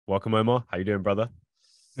Welcome, Omar. How you doing, brother?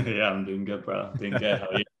 Yeah, I'm doing good, bro. Doing good. How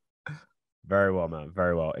are you? Very well, man.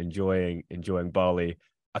 Very well. Enjoying Bali.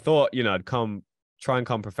 I thought, I'd come try and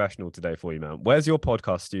come professional today for you, man. Where's your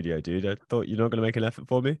podcast studio, dude? I thought you're not gonna make an effort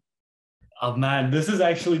for me. Oh man, this is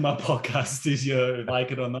actually my podcast studio,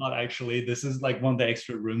 like it or not. Actually, this is like one of the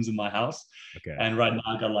extra rooms in my house, Okay. and right now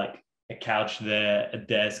I got like a couch there, a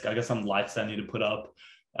desk. I got some lights I need to put up,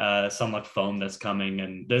 some like foam that's coming,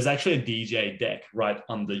 and there's actually a DJ deck right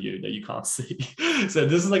under you that you can't see. So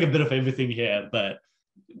this is like a bit of everything here, but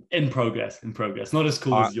in progress, in progress. Not as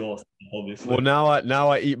cool I as yours, well obviously. now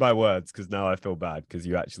I eat my words because now I feel bad because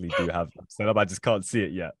you actually do have that set up. I just can't see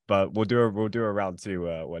it yet. But we'll do a round two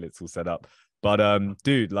when it's all set up. But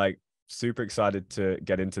dude, like super excited to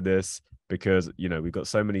get into this because we've got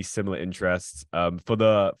so many similar interests. For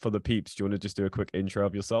the peeps, do you want to just do a quick intro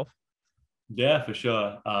of yourself? Yeah, for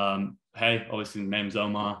sure. Hey, obviously, the name's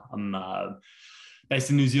Omar. I'm based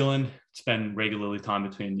in New Zealand. Spend regularly time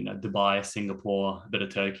between Dubai, Singapore, a bit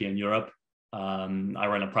of Turkey, and Europe. I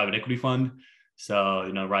run a private equity fund.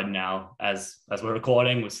 So right now, as we're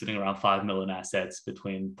recording, we're sitting around 5 million assets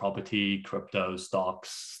between property, crypto, stocks,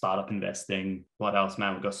 startup investing. What else,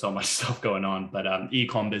 man? We've got so much stuff going on. But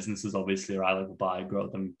e-com businesses, obviously, right? Like we buy, grow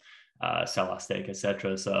them, sell our stake,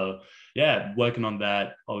 etc. So yeah, working on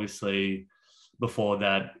that. Obviously, before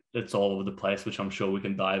that, it's all over the place, which I'm sure we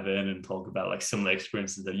can dive in and talk about like similar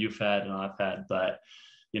experiences that you've had and I've had. But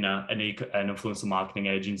an influencer marketing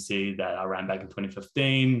agency that I ran back in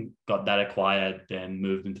 2015, got that acquired, then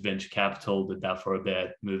moved into venture capital, did that for a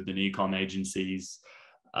bit, moved in ecom agencies.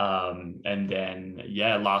 And then,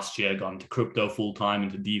 yeah, last year got into crypto full time,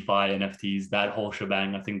 into DeFi, NFTs, that whole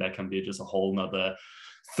shebang. I think that can be just a whole nother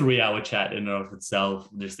 3 hour chat in and of itself,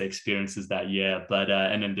 just the experiences that year. But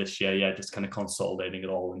and then this year, yeah, just kind of consolidating it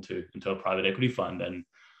all into a private equity fund and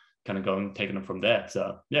kind of going taking it from there.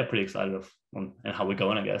 So yeah, pretty excited and how we're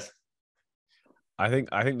going, I guess. I think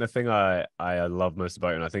the thing I love most about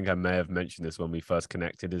you, and I think I may have mentioned this when we first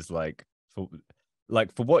connected, is for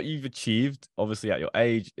what you've achieved, obviously at your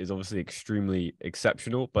age, is obviously extremely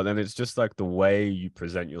exceptional. But then it's just like the way you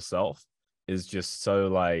present yourself is just so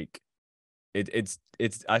like it's.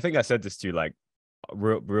 I think I said this to you, like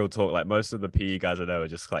real talk. Like most of the PE guys I know are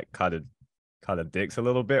just like kind of dicks a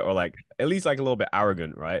little bit, or like at least like a little bit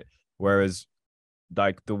arrogant, right? Whereas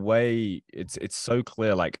like the way it's so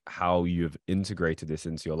clear like how you've integrated this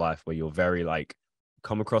into your life where you're very like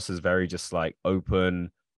come across as very just like open,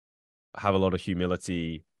 have a lot of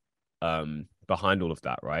humility behind all of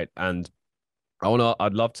that, right? And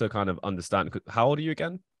I'd love to kind of understand how old are you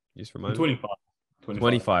again? Just I'm remind me. 25. 25.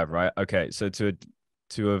 25, right? Okay, so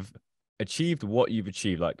to have achieved what you've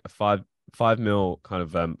achieved, like a five mil kind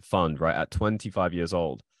of fund, right, at 25 years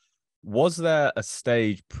old, was there a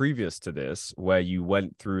stage previous to this where you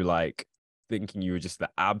went through like thinking you were just the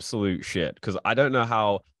absolute shit? Because I don't know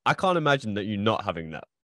how, I can't imagine that you not having that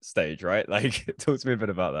stage, right? Like, talk to me a bit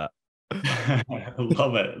about I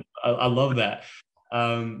love it. I love that.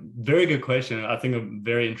 Very good question. I think a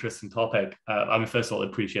very interesting topic. I mean, first of all, I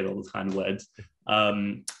appreciate all the kind words.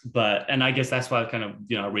 And I guess that's why I kind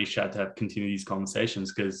of, reached out to have continue these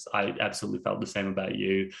conversations because I absolutely felt the same about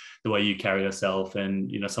you, the way you carry yourself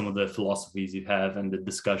and, some of the philosophies you have and the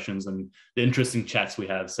discussions and the interesting chats we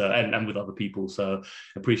have. So, and with other people. So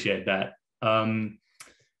appreciate that.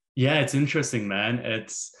 Yeah, it's interesting, man.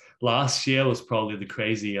 It's last year was probably the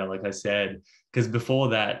crazy year, like I said, because before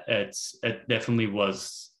that, it definitely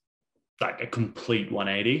was like a complete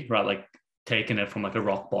 180, right? Like taking it from like a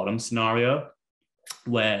rock bottom scenario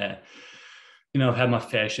where I've had my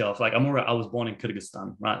fair share of like I was born in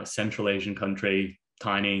Kyrgyzstan, right, a Central Asian country,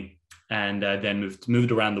 tiny, and then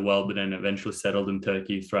moved around the world, but then eventually settled in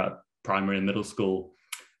Turkey throughout primary and middle school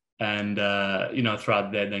and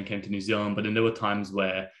throughout there then came to New Zealand. But then there were times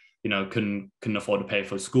where couldn't afford to pay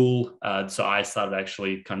for school, so I started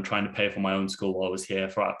actually kind of trying to pay for my own school while I was here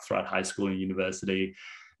throughout high school and university.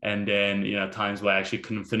 And then times where I actually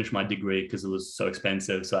couldn't finish my degree because it was so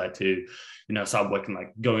expensive, so I had to start working,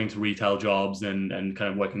 like going to retail jobs and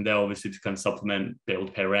kind of working there obviously to kind of supplement, be able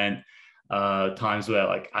to pay rent. Times where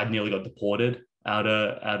like I nearly got deported out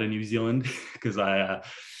of New Zealand because I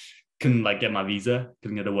couldn't like get my visa,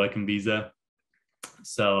 couldn't get a working visa.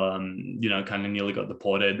 So, kind of nearly got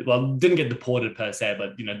deported. Well, didn't get deported per se,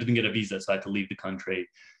 but, didn't get a visa. So I had to leave the country.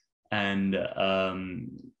 And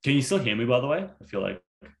can you still hear me, by the way? I feel like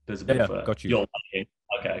there's a that. bit Yeah, of a, got you. you're okay.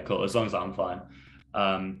 Okay, cool. As long as I'm fine.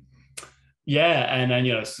 Um, Yeah, and then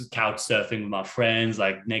couch surfing with my friends,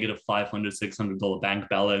 like negative $500, $600 bank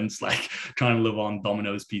balance, like trying to live on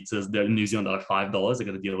Domino's pizzas. They're in New Zealand are like $5. I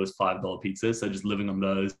got to deal with $5 pizzas, so just living on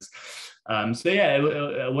those. So yeah,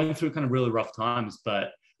 it went through kind of really rough times,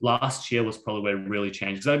 but last year was probably where it really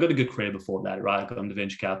changed because I got a good career before that, right? I got into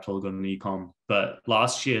venture capital, got into ecom, but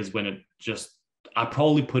last year is when it just I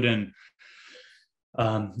probably put in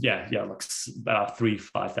like about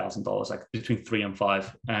 $5,000, like between 3 and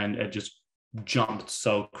 5, and it just jumped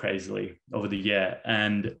so crazily over the year,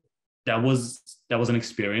 and that was an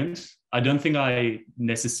experience. I don't think I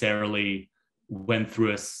necessarily went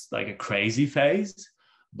through a crazy phase,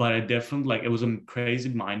 but I definitely like it was a crazy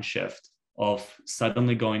mind shift of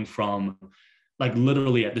suddenly going from like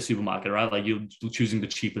literally at the supermarket, right? Like you're choosing the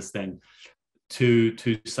cheapest thing to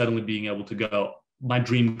suddenly being able to go. My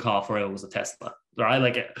dream car forever was a Tesla, right?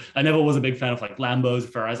 Like I never was a big fan of like Lambos,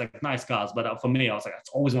 Ferraris, like nice cars, but for me, I was like, I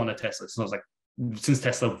always wanted a Tesla. So I was like, since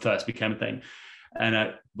Tesla first became a thing, and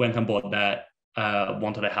I went and bought that.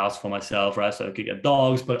 Wanted a house for myself, right? So I could get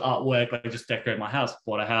dogs, put artwork, like just decorate my house.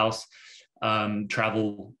 Bought a house,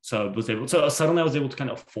 travel. So suddenly I was able to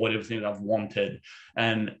kind of afford everything that I've wanted,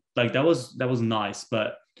 and like that was nice.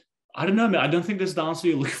 But I don't know, man. I don't think this is the answer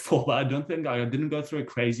you're looking for, but I don't think I didn't go through a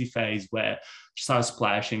crazy phase where I started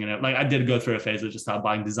splashing and like I did go through a phase that just started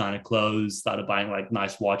buying designer clothes, started buying like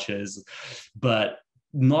nice watches, but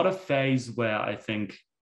not a phase where I think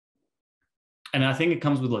it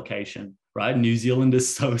comes with location, right? New Zealand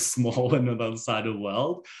is so small on the other side of the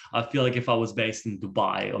world. I feel like if I was based in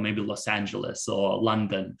Dubai or maybe Los Angeles or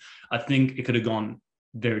London, I think it could have gone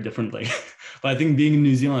very differently. But I think being in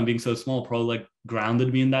New Zealand, being so small, probably like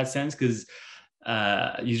grounded me in that sense because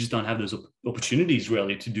you just don't have those opportunities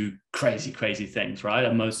really to do crazy, crazy things, right?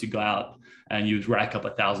 At most, you go out and you rack up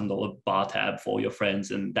 $1,000 bar tab for your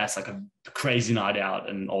friends, and that's like a crazy night out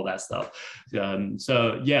and all that stuff.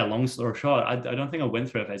 So yeah, long story short, I don't think I went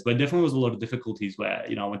through a phase, but definitely was a lot of difficulties where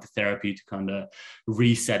I went to therapy to kind of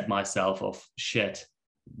reset myself of shit.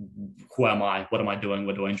 Who am I? What am I doing?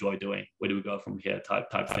 What do I enjoy doing? Where do we go from here?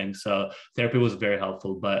 Type thing. So therapy was very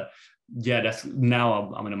helpful, but yeah, that's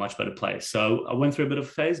now I'm in a much better place. So I went through a bit of a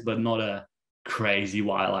phase, but not a crazy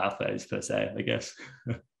wild out phase per se, I guess.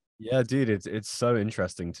 Yeah, dude, it's so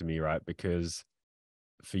interesting to me, right? Because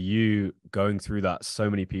for you going through that, so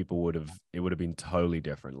many people would have been totally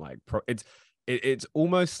different. Like it's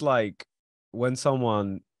almost like when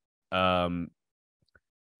someone um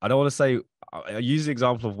I don't want to say I use the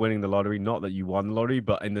example of winning the lottery, not that you won the lottery,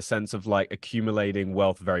 but in the sense of like accumulating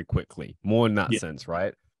wealth very quickly, more in that Yeah, sense,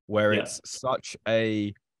 right? Where yeah, it's such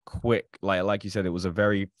a quick, like you said, it was a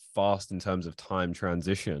very fast in terms of time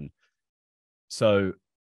transition. So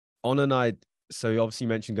on an I so you obviously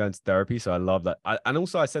mentioned going to therapy, so I love that. And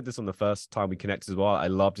also I said this on the first time we connected as well. I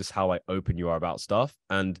love just how like open you are about stuff.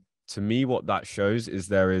 And to me, what that shows is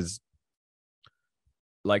there is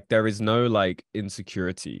no like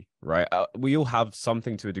insecurity, right? We all have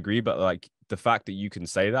something to a degree, but like the fact that you can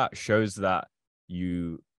say that shows that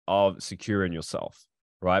you are secure in yourself,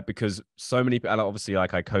 right? Because so many, and obviously,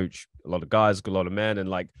 like I coach a lot of guys, a lot of men, and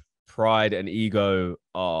like pride and ego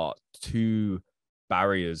are two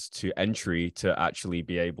barriers to entry to actually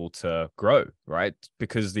be able to grow, right?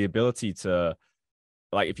 Because the ability to,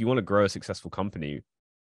 like, if you want to grow a successful company,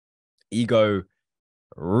 ego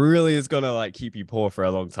really is gonna like keep you poor for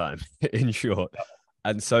a long time, in short.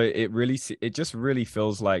 And so it just really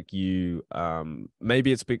feels like you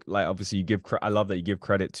maybe it's big, like obviously I love that you give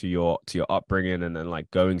credit to your upbringing and then like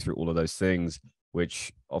going through all of those things,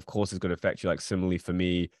 which of course is going to affect you. Like similarly for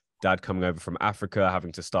me, dad coming over from Africa,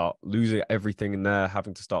 having to start losing everything in there,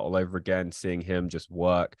 having to start all over again, seeing him just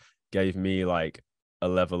work gave me like a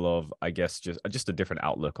level of, I guess, just a different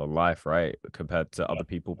outlook on life, right, compared to other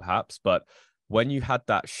people perhaps. But when you had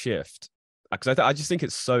that shift, because I just think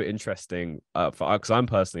it's so interesting because I'm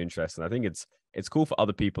personally interested. I think it's cool for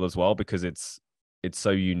other people as well because it's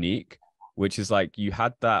so unique, which is like you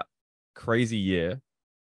had that crazy year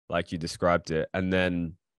like you described it, and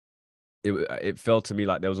then it felt to me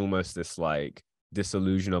like there was almost this like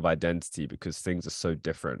disillusion of identity because things are so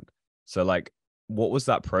different. So like what was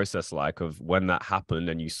that process like of when that happened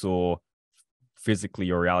and you saw physically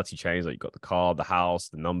your reality change, like you got the car, the house,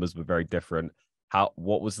 the numbers were very different.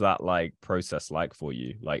 What was that like process like for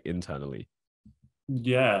you, like internally?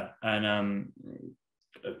 yeah, and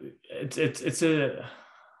it's a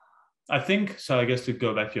I think so. I guess to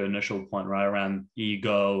go back to your initial point, right, around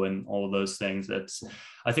ego and all of those things, that's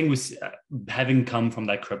I think having come from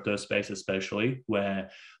that crypto space, especially where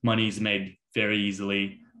money is made very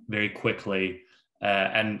easily, very quickly,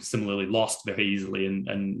 and similarly lost very easily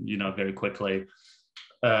and very quickly.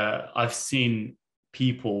 I've seen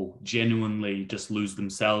people genuinely just lose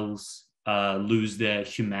themselves, lose their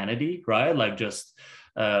humanity, right? Like just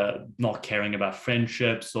not caring about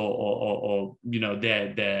friendships or you know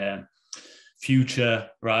their future,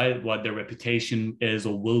 right? What their reputation is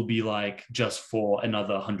or will be like just for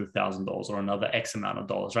another $100,000 or another X amount of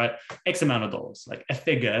dollars, right? X amount of dollars, like a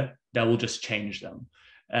figure that will just change them.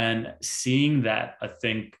 And seeing that, I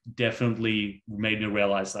think definitely made me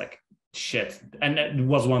realize like, shit. And it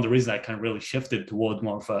was one of the reasons I kind of really shifted towards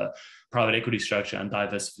more of a private equity structure and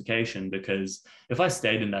diversification, because if I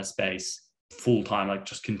stayed in that space full time, like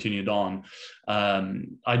just continued on,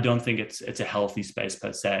 I don't think it's a healthy space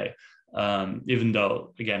per se. Even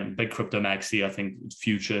though, again, big crypto maxi, I think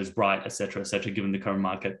future is bright, et cetera, given the current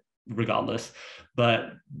market, regardless.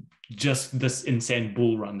 But just this insane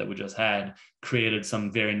bull run that we just had created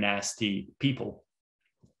some very nasty people.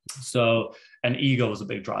 So, and ego was a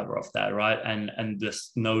big driver of that, right? And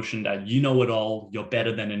this notion that you know it all, you're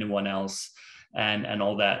better than anyone else, and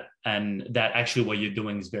all that, and that actually what you're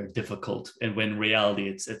doing is very difficult. And when in reality,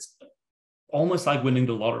 it's almost like winning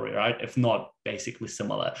the lottery, right? If not basically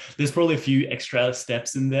similar. There's probably a few extra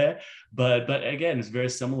steps in there, but again, it's very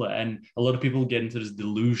similar. And a lot of people get into this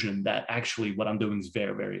delusion that actually what I'm doing is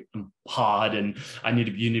very, very hard, and you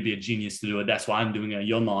need to be a genius to do it. That's why I'm doing it.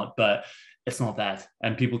 You're not, but it's not that.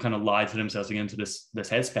 And people kind of lie to themselves into this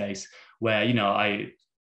headspace where, you know,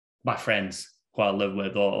 my friends who I live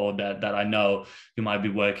with or that I know who might be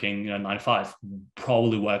working, you know, 9 to 5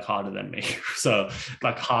 probably work harder than me. So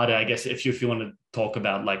like harder, I guess, if you want to talk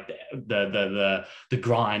about like the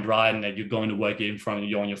grind, right? And that you're going to work in front of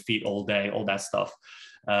you on your feet all day, all that stuff.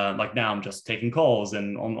 Like now I'm just taking calls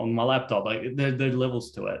and on my laptop, like there are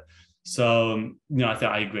levels to it. So, you know, I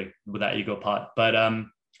think I agree with that ego part. But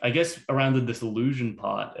I guess around the disillusion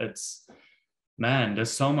part, it's, man, there's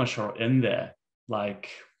so much in there. Like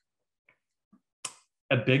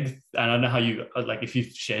a big, I don't know how you, like if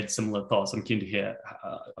you've shared similar thoughts, I'm keen to hear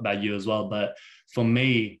about you as well. But for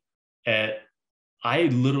me, I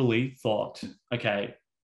literally thought, okay,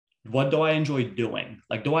 what do I enjoy doing?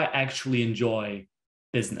 Like, do I actually enjoy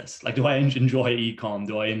business? Like, do I enjoy ecom?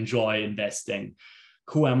 Do I enjoy investing?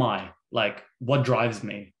 Who am I? Like, what drives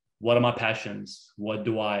me? What are my passions? What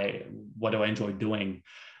do I enjoy doing?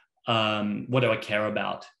 What do I care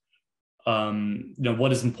about? You know,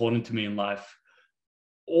 what is important to me in life?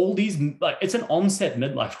 All these, like, it's an onset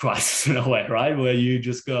midlife crisis in a way, right? Where you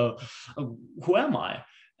just go, who am I?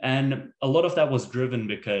 And a lot of that was driven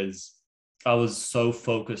because I was so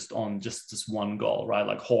focused on just this one goal, right?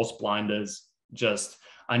 Like horse blinders, just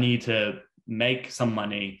I need to make some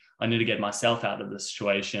money. I need to get myself out of this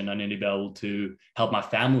situation. I need to be able to help my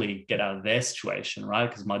family get out of their situation, right?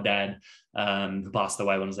 Because my dad, who passed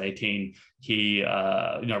away when I was 18, he you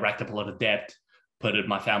know, racked up a lot of debt, put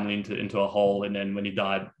my family into a hole, and then when he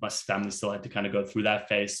died, my family still had to kind of go through that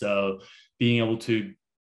phase. So being able to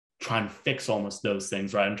try and fix almost those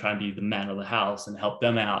things, right, and try and be the man of the house and help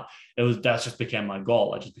them out, that just became my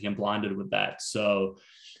goal. I just became blinded with that. So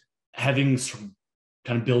having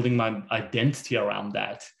kind of building my identity around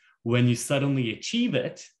that, when you suddenly achieve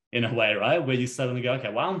it in a way, right, where you suddenly go,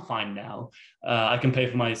 okay, well, I'm fine now. I can pay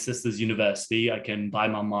for my sister's university. I can buy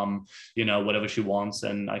my mom, you know, whatever she wants,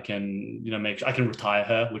 and I can, you know, I can retire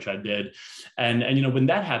her, which I did. And you know, when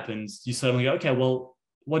that happens, you suddenly go, okay, well,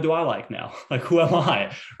 what do I like now? Like, who am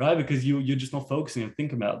I, right? Because you're just not focusing and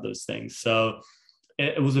thinking about those things. So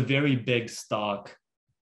it was a very big, stark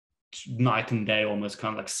night and day, almost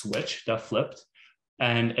kind of like switch that flipped.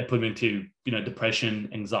 And it put me into, you know, depression,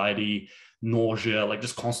 anxiety, nausea, like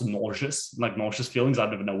just constant nauseous feelings. I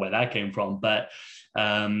don't even know where that came from, but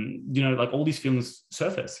you know, like all these feelings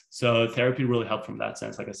surface. So therapy really helped from that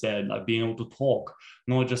sense. Like I said, like being able to talk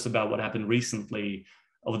not just about what happened recently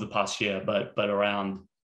over the past year, but around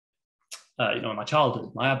you know, my childhood,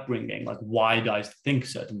 my upbringing, like why do I think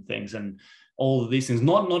certain things, and all of these things.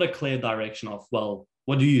 Not a clear direction of, well,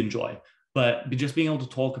 what do you enjoy? But just being able to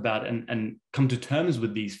talk about and come to terms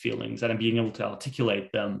with these feelings and being able to articulate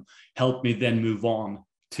them helped me then move on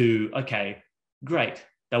to, okay, great.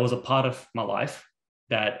 That was a part of my life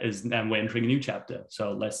that is, and we're entering a new chapter.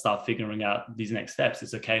 So let's start figuring out these next steps.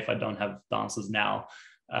 It's okay if I don't have the answers now.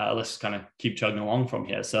 Let's kind of keep chugging along from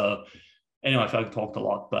here. So anyway, I feel like I talked a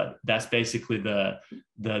lot, but that's basically the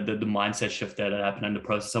mindset shift that happened in the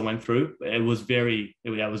process I went through. It was very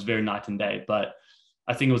night and day, but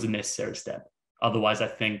I think it was a necessary step. Otherwise, I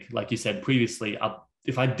think, like you said previously,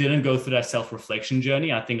 if I didn't go through that self-reflection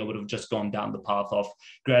journey, I think I would have just gone down the path of,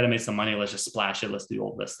 great, I made some money, let's just splash it, let's do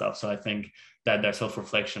all this stuff. So I think that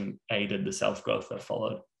self-reflection aided the self-growth that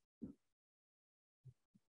followed.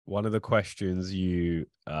 one of the questions you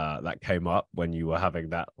that came up when you were having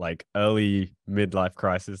that like early midlife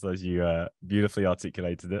crisis, as you beautifully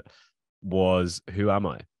articulated it, was who am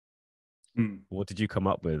I? Hmm. What did you come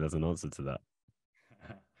up with as an answer to that?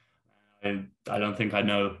 I don't think I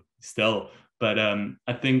know still, but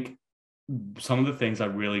I think some of the things I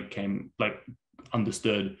really came like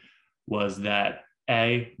understood was that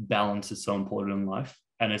balance is so important in life,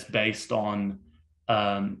 and it's based on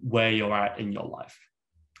where you're at in your life.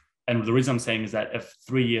 And the reason I'm saying is that if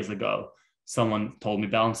 3 years ago someone told me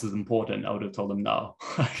balance is important, I would have told them no.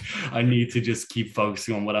 I need to just keep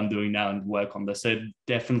focusing on what I'm doing now and work on this. So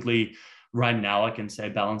definitely, right now, I can say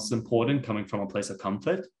balance is important, coming from a place of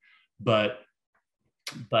comfort. But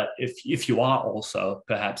if you are also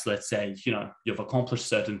perhaps, let's say, you've accomplished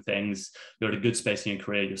certain things, you're at a good space in your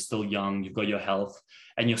career, you're still young, you've got your health,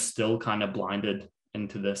 and you're still kind of blinded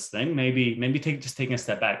into this thing, maybe taking a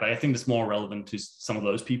step back. Like, I think it's more relevant to some of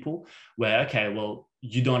those people where, okay, well,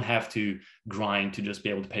 you don't have to grind to just be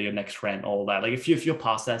able to pay your next rent, all that. Like, if you're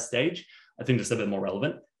past that stage, I think that's a bit more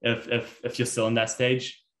relevant. If you're still in that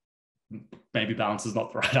stage, maybe balance is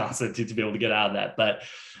not the right answer to be able to get out of that. But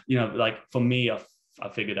like for me, I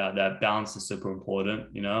figured out that balance is super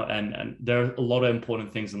important, and there are a lot of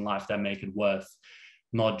important things in life that make it worth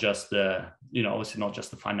not just the, obviously not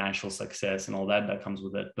just the financial success and all that comes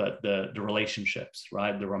with it, but the relationships,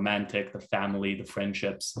 right? The romantic, the family, the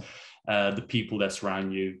friendships, the people that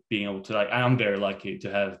surround you, being able to, like, I'm very lucky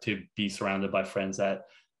to be surrounded by friends that,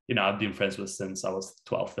 I've been friends with since I was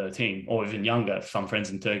 12, 13, or even younger. Some friends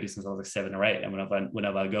in Turkey since I was like 7 or 8. And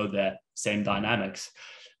whenever I go there, same dynamics.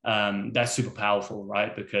 That's super powerful,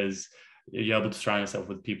 right? Because you're able to surround yourself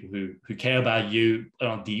with people who care about you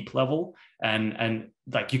on a deep level, and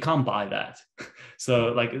like, you can't buy that. So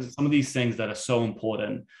like, some of these things that are so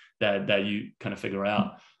important that you kind of figure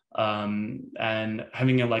out, and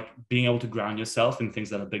having like being able to ground yourself in things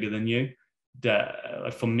that are bigger than you.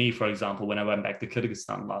 That, for me, for example, when I went back to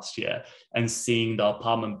Kyrgyzstan last year and seeing the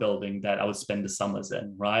apartment building that I would spend the summers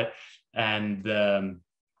in, right? And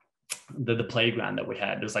the playground that we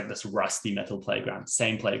had, there's like this rusty metal playground,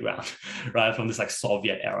 same playground, right, from this like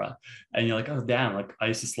Soviet era. And you're like, oh damn, like I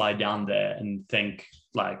used to slide down there and think,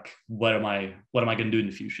 like, what am I going to do in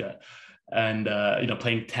the future? And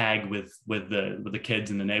playing tag with the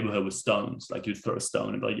kids in the neighborhood with stones. Like, you'd throw a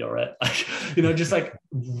stone and be like, you're right. Like, just like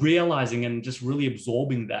realizing and just really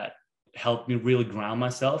absorbing that helped me really ground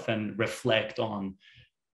myself and reflect on,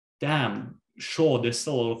 damn, sure, there's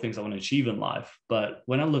still a lot of things I want to achieve in life. But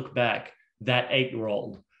when I look back, that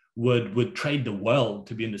 8-year-old would trade the world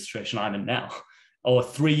to be in the situation I'm in now. Or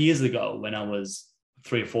 3 years ago, when I was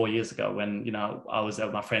 3 or 4 years ago, when, I was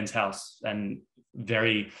at my friend's house, and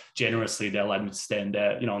very generously they allowed me to stay in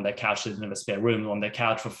there, on their couch. They didn't have a spare room, on their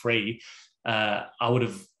couch for free. I would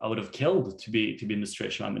have killed to be in the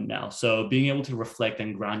situation I'm in now. So being able to reflect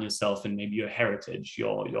and ground yourself in maybe your heritage,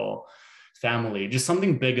 your family, just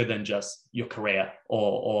something bigger than just your career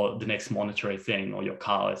or the next monetary thing or your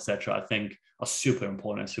car, etc., I think are super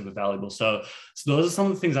important and super valuable. So those are some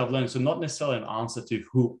of the things I've learned. So not necessarily an answer to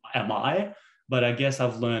who am I, but I guess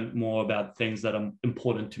I've learned more about things that are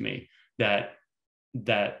important to me, that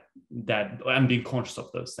I'm being conscious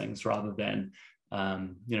of those things rather than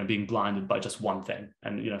being blinded by just one thing.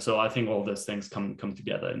 And so I think all those things come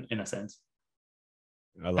together in a sense.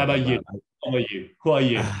 I How love it, about you? man. How are you? Who are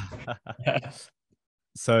you?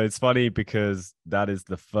 So it's funny because that is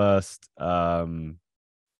the first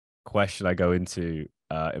question I go into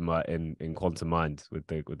in Quantum Mind with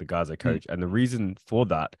the guys I Mm, coach. And the reason for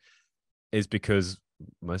that is because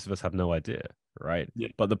most of us have no idea, right? yeah.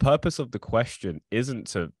 But the purpose of the question isn't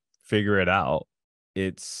to figure it out,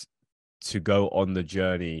 it's to go on the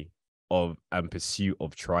journey of and pursuit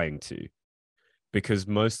of trying to. Because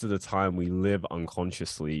most of the time we live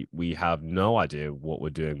unconsciously, we have no idea what we're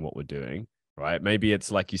doing, right? Maybe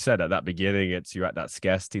it's like you said at that beginning, it's you're at that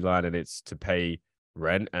scarcity line and it's to pay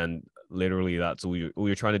rent, and literally that's all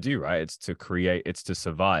you're trying to do, right? It's to create, it's to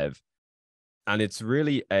survive. And it's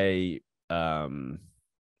really a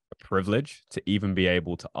privilege to even be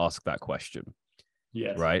able to ask that question,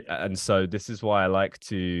 Yes. right? And so this is why I like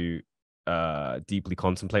to deeply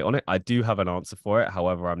contemplate on it. I do have an answer for it.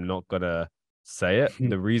 However, I'm not gonna say it.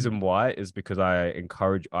 The reason why is because I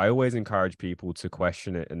always encourage people to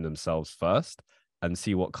question it in themselves first and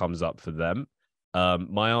see what comes up for them.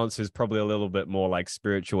 My answer is probably a little bit more like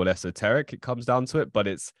spiritual and esoteric. It comes down to it, but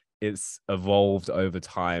it's evolved over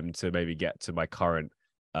time to maybe get to my current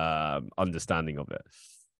understanding of it.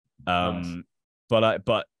 Nice.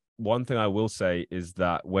 But one thing I will say is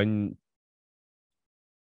that when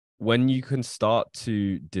you can start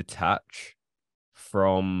to detach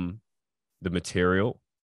from the material,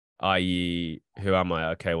 i.e., who am I?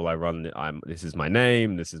 Okay, well, this is my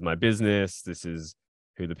name, this is my business, this is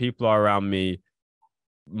who the people are around me.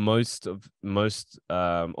 Most of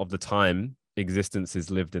the time, existence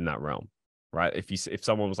is lived in that realm, right? If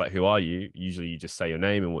someone was like, "Who are you?" Usually, you just say your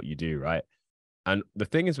name and what you do, right? And the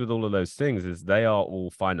thing is with all of those things is they are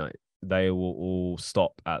all finite. They will all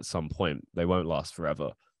stop at some point. They won't last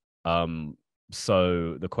forever. Um,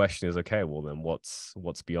 so the question is, okay, well then what's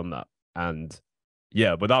beyond that? And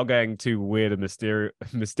yeah, without getting too weird and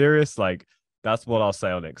mysterious, like that's what I'll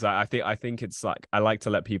say on it. Because I think it's like I like to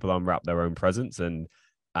let people unwrap their own presence and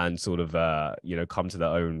sort of come to their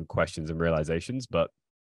own questions and realizations. But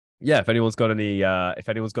yeah, if anyone's got the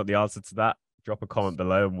answer to that, drop a comment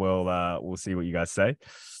below and we'll see what you guys say.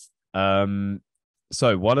 Um,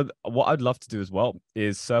 so what I'd love to do as well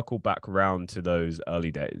is circle back around to those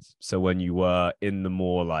early days. So when you were in the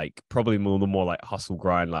more like probably more the more like hustle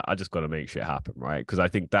grind, like I just got to make shit happen, right? Because I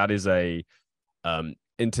think that is a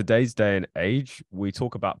in today's day and age, we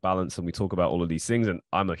talk about balance and we talk about all of these things, and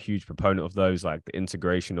I'm a huge proponent of those. Like the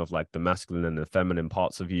integration of like the masculine and the feminine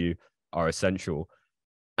parts of you are essential.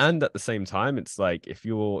 And at the same time, it's like if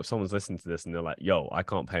someone's listening to this and they're like, "Yo, I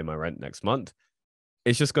can't pay my rent next month,"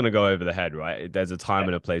 it's just going to go over the head, right? There's a time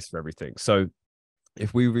and a place for everything. So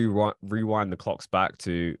if we rewind the clocks back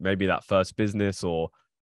to maybe that first business or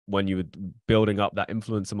when you were building up that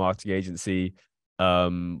influencer marketing agency,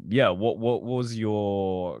 yeah, what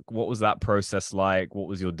was that process like? What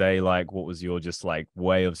was your day like? What was your just like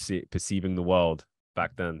way of perceiving the world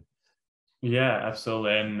back then? Yeah,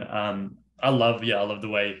 absolutely. And I love the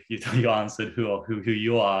way you answered who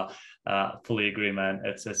you are. Fully agree, man.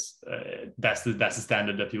 It's just that's the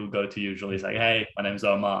standard that people go to usually. It's like, hey, my name's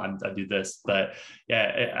Omar, I do this. But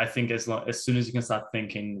yeah, I think as soon as you can start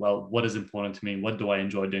thinking, well, what is important to me? What do I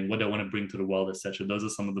enjoy doing? What do I want to bring to the world, etc. Those are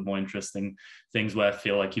some of the more interesting things where I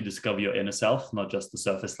feel like you discover your inner self, not just the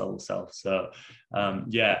surface level self. So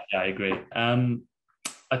yeah, I agree.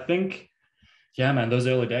 I think yeah, man, those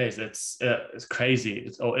early days, it's crazy.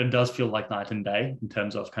 It does feel like night and day in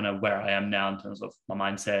terms of kind of where I am now, in terms of my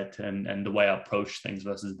mindset and the way I approach things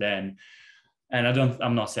versus then. And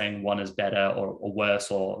I'm not saying one is better or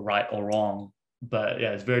worse or right or wrong, but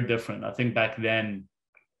yeah, it's very different. I think back then,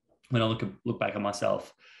 when I look back at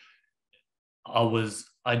myself, I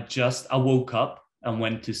woke up and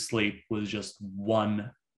went to sleep with just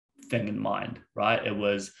one thing in mind, right? It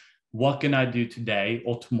was, what can I do today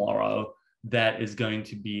or tomorrow that is going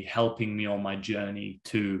to be helping me on my journey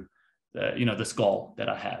to this goal that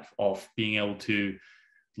I have of being able to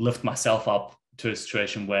lift myself up to a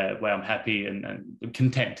situation where I'm happy and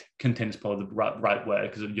content. Content is probably the right word,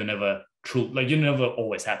 because you're never true, like you're never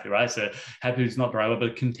always happy, right? So happy is not the right word,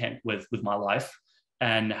 but content with my life.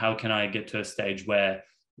 And how can I get to a stage where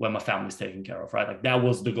my family's taken care of, right? Like that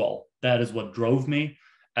was the goal. That is what drove me,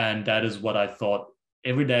 and that is what I thought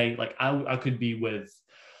every day. Like I could be with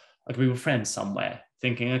friends somewhere,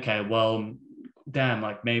 thinking, okay, well, damn,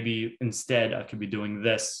 like maybe instead I could be doing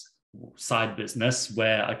this side business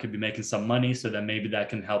where I could be making some money, so that maybe that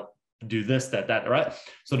can help do this, that, right?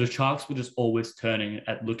 So the sharks were just always turning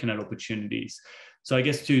at looking at opportunities. So I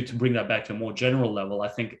guess to bring that back to a more general level, I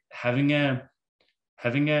think having a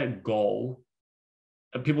goal,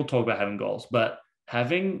 people talk about having goals, but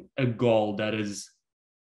having a goal that is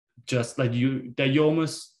just like you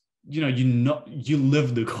almost, you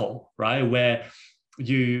live the goal, right? Where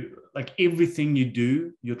you, like, everything you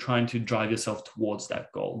do, you're trying to drive yourself towards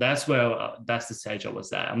that goal. That's where that's the stage I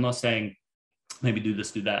was at. I'm not saying maybe do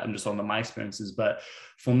this, do that. I'm just on my experiences. But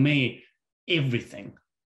for me, everything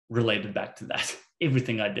related back to that,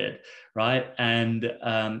 everything I did, right? And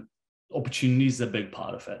opportunity is a big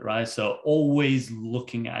part of it, right? So always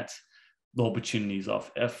looking at the opportunities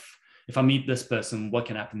of, if I meet this person, what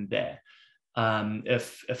can happen there?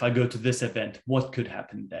 If I go to this event, what could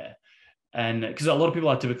happen there? And because a lot of people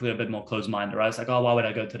are typically a bit more closed-minded, right? It's like, oh, why would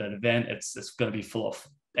I go to that event? It's going to be full of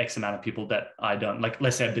X amount of people that I don't like.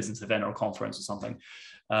 Let's say a business event or a conference or something.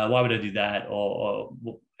 Why would I do that, or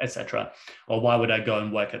etc. Or why would I go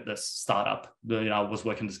and work at this startup? I was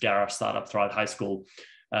working this garage startup throughout high school.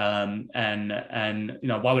 And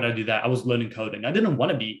why would I do that? I was learning coding. I didn't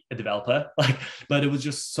want to be a developer, but it was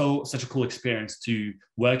just such a cool experience to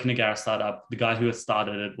work in a garage startup. The guy who had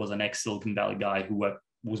started it was an ex-Silicon Valley guy who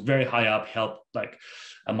was very high up, helped like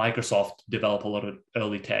a Microsoft develop a lot of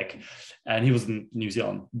early tech, and he was in New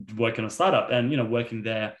Zealand working on a startup, and working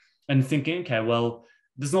there and thinking, okay, well,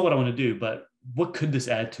 this is not what I want to do, but what could this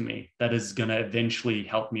add to me that is going to eventually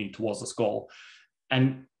help me towards this goal?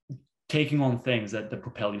 And taking on things that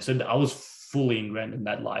propel you. So I was fully ingrained in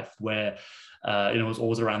that life where It was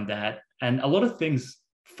always around that. And a lot of things,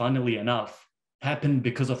 funnily enough, happened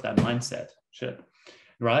because of that mindset. Shit.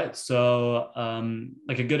 Right. So,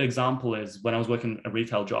 like a good example is when I was working a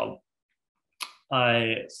retail job,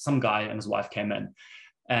 some guy and his wife came in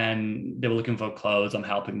and they were looking for clothes. I'm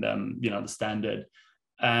helping them, the standard.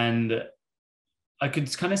 And I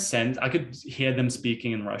could kind of sense, I could hear them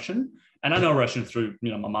speaking in Russian. And I know Russian through,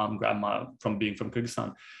 my mom and grandma from being from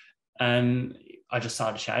Kyrgyzstan. And I just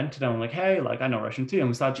started chatting to them. I'm like, hey, like I know Russian too. And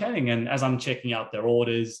we started chatting. And as I'm checking out their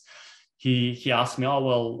orders, he asked me, oh,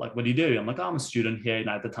 well, like, what do you do? I'm like, oh, I'm a student here. And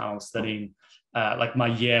at the time I was studying like my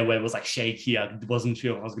year where it was like shaky. I wasn't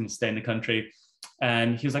sure if I was going to stay in the country.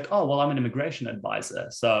 And he was like, oh, well, I'm an immigration advisor.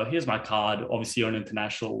 So here's my card. Obviously, you're an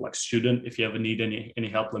international like student. If you ever need any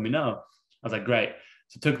help, let me know. I was like, great.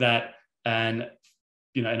 So took that. And,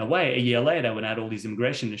 in a way, a year later, when I had all these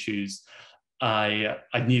immigration issues, I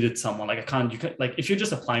needed someone. Like you can like if you're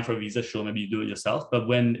just applying for a visa, sure, maybe you do it yourself. But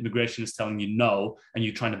when immigration is telling you no and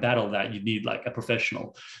you're trying to battle that, you need like a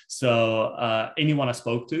professional. So anyone I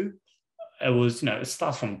spoke to, it was, it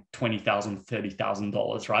starts from $20,000,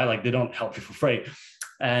 $30,000, right? Like they don't help you for free.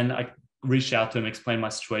 And I reached out to him, explained my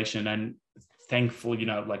situation, and thankful,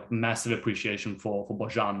 like massive appreciation for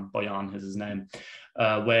Boyan is his name,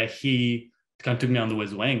 where he kind of took me under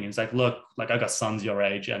his wing. He's like, look, like I got sons your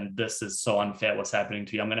age and this is so unfair what's happening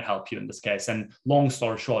to you. I'm going to help you in this case. And long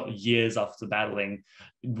story short, years after battling,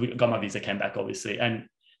 we got my visa, came back, obviously. And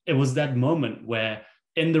it was that moment where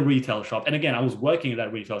in the retail shop, and again, I was working at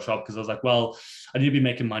that retail shop because I was like, well, I need to be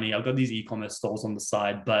making money. I've got these e-commerce stores on the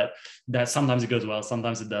side, but that sometimes it goes well,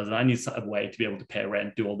 sometimes it doesn't. I need a way to be able to pay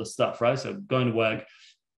rent, do all this stuff, right? So going to work,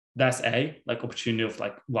 that's like opportunity of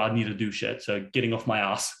like, well, I need to do shit. So getting off my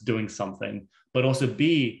ass, doing something, but also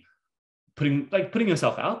B, putting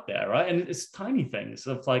yourself out there, right? And it's tiny things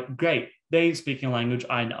of like, great, they speaking a language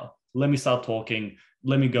I know. Let me start talking.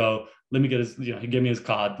 Let me go. Let me get his, he gave me his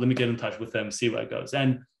card. Let me get in touch with him, see where it goes.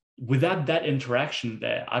 And without that interaction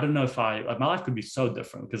there, I don't know if my life could be so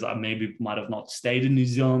different because I maybe might have not stayed in New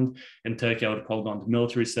Zealand. In Turkey, I would have probably gone to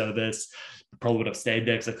military service, probably would have stayed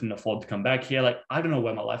there because I couldn't afford to come back here. Like, I don't know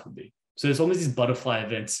where my life would be. So there's almost these butterfly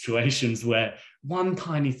event situations where one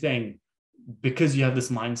tiny thing, because you have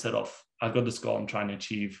this mindset of, I've got this goal I'm trying to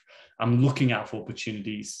achieve. I'm looking out for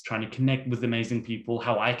opportunities, trying to connect with amazing people,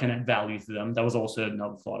 how I can add value to them. That was also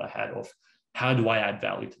another thought I had of how do I add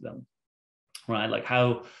value to them, right? Like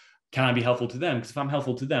how can I be helpful to them? Because if I'm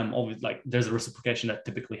helpful to them, obviously, like there's a reciprocation that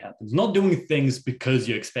typically happens. Not doing things because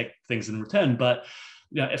you expect things in return, but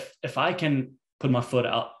if I can put my foot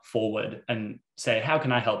out forward and say, how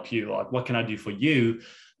can I help you? Or what can I do for you?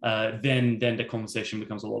 Then the conversation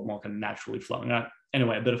becomes a lot more kind of naturally flowing. Right?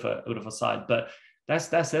 Anyway, a bit of a side, but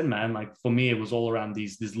that's it, man. Like for me, it was all around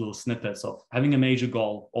these little snippets of having a major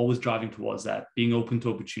goal, always driving towards that, being open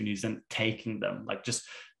to opportunities and taking them, like just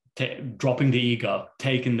dropping the ego,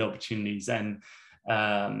 taking the opportunities, and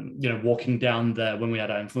walking down when we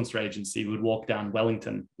had our influencer agency, we would walk down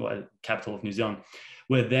Wellington, capital of New Zealand.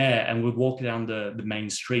 We're there and we'd walk down the main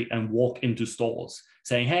street and walk into stores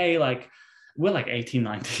saying, hey, like we're like 18,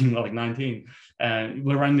 19, we're like 19.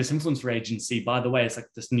 We're running this influencer agency. By the way, it's like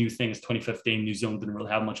this new thing. It's 2015. New Zealand didn't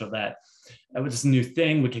really have much of that. It was this new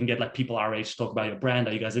thing. We can get like people our age to talk about your brand.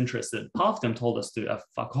 Are you guys interested? Half of them told us to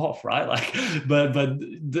fuck off, right? Like, but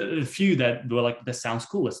the few that were like, this sounds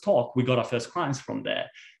cool, let's talk. We got our first clients from there.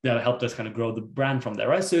 That helped us kind of grow the brand from there,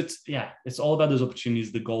 right? So it's all about those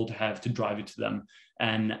opportunities, the goal to have to drive you to them.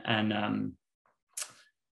 And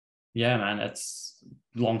yeah, man, it's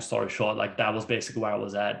long story short, like that was basically where I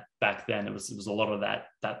was at back then. It was a lot of that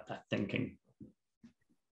thinking.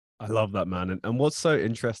 I love that, man. And what's so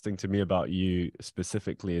interesting to me about you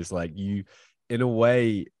specifically is like you, in a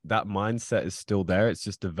way, that mindset is still there. It's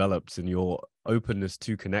just developed in your openness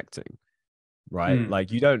to connecting, right?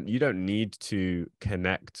 Like you don't need to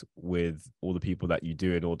connect with all the people that you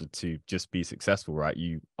do in order to just be successful, right?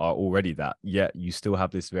 You are already that, yet you still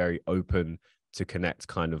have this very open to connect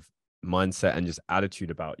kind of mindset and just attitude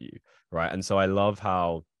about you, right? And so I love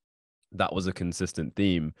how that was a consistent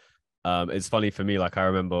theme. It's funny for me, like I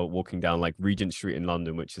remember walking down like Regent Street in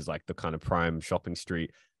London, which is like the kind of prime shopping street,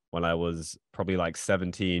 when I was probably like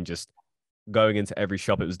 17, just going into every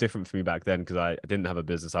shop. It was different for me back then because I didn't have a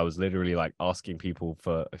business. I was literally like asking people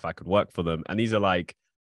for if I could work for them, and these are like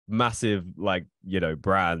massive, like,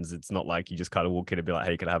 brands. It's not like you just kind of walk in and be like,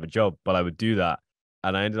 hey, can I have a job? But I would do that,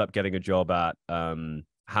 and I ended up getting a job at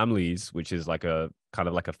Hamleys, which is like a kind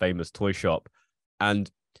of like a famous toy shop. And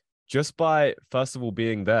just by, first of all,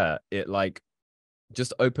 being there, it like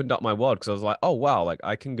just opened up my world because I was like, oh wow, like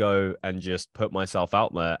I can go and just put myself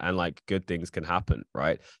out there and like good things can happen,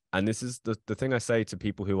 right? And this is the thing I say to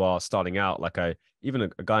people who are starting out. Like I even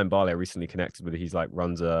a guy in Bali I recently connected with, he's like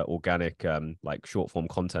runs a organic like short form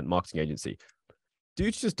content marketing agency.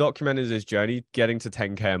 Dude's just documented his journey getting to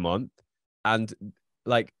 10K a month. And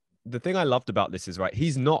like the thing I loved about this is right,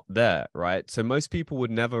 he's not there, right? So most people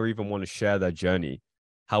would never even want to share their journey.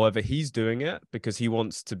 However, he's doing it because he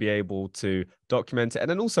wants to be able to document it and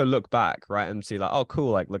then also look back, right? And see, like, oh,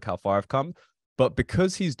 cool, like, look how far I've come. But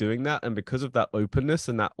because he's doing that and because of that openness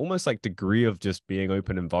and that almost like degree of just being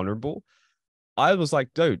open and vulnerable, I was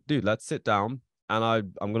like, dude, let's sit down and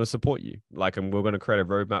I'm going to support you. Like, and we're going to create a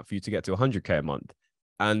roadmap for you to get to 100K a month.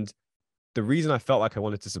 And the reason I felt like I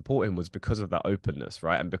wanted to support him was because of that openness,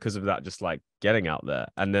 right? And because of that, just like getting out there.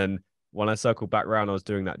 And then when I circled back around, I was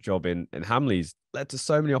doing that job in Hamleys, led to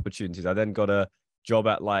so many opportunities. I then got a job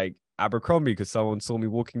at like Abercrombie because someone saw me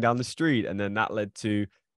walking down the street. And then that led to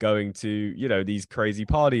going to, you know, these crazy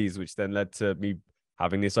parties, which then led to me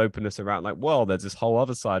having this openness around like, well, there's this whole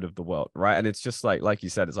other side of the world, right? And it's just like you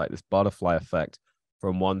said, it's like this butterfly effect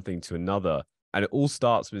from one thing to another. And it all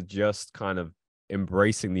starts with just kind of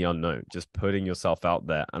embracing the unknown, just putting yourself out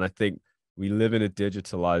there. And I think we live in a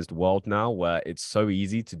digitalized world now where it's so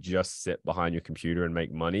easy to just sit behind your computer and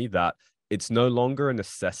make money that it's no longer a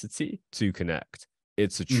necessity to connect.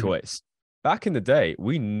 It's a Mhm. choice. Back in the day,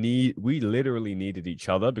 we literally needed each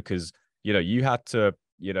other because, you know, you had to,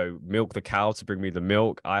 you know, milk the cow to bring me the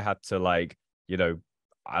milk. I had to like, you know,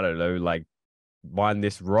 I don't know, like mine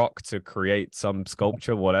this rock to create some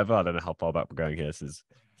sculpture, whatever. I don't know how far back we're going here. This is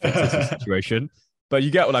fictitious situation. But you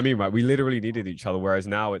get what I mean, right? We literally needed each other. Whereas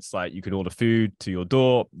now it's like you can order food to your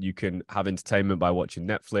door, you can have entertainment by watching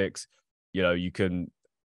Netflix, you know, you can,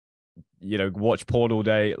 you know, watch porn all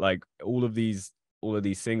day. Like all of these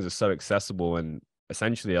things are so accessible and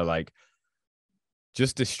essentially are like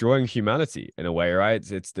just destroying humanity in a way, right?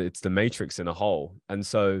 It's the matrix in a whole. And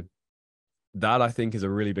so that I think is a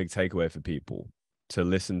really big takeaway for people to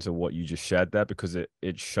listen to what you just shared there because it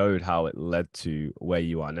showed how it led to where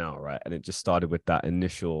you are now, right? And it just started with that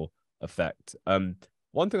initial effect.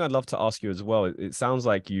 One thing I'd love to ask you as well, it sounds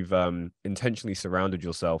like you've intentionally surrounded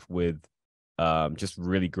yourself with just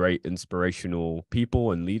really great inspirational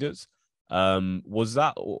people and leaders. Was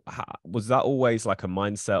that always like a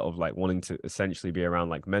mindset of like wanting to essentially be around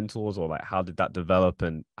like mentors, or like how did that develop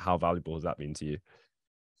and how valuable has that been to you?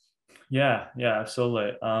 Yeah, yeah,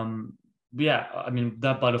 absolutely. Yeah, I mean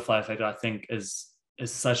that butterfly effect I think is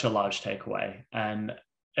such a large takeaway, and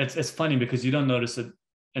it's funny because you don't notice it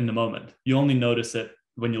in the moment. You only notice it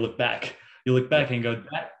when you look back. You look Yeah. back and go,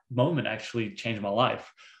 that moment actually changed my life.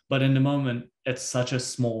 But in the moment, it's such a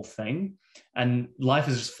small thing, and life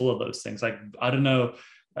is just full of those things. Like I don't know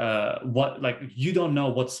what like you don't know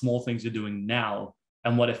what small things you're doing now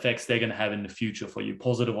and what effects they're going to have in the future for you,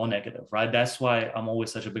 positive or negative, right? That's why I'm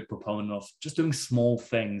always such a big proponent of just doing small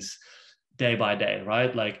things day by day,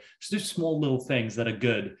 right? Like just do small little things that are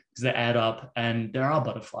good because they add up, and there are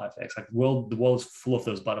butterfly effects. Like the world's full of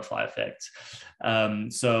those butterfly effects.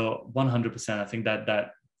 So 100%, I think that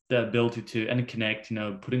the ability to and connect, you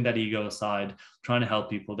know, putting that ego aside, trying to help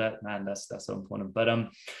people, that man, that's so important. But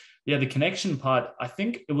yeah, the connection part, I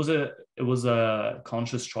think it was a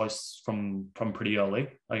conscious choice from pretty early.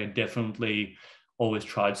 Like I definitely always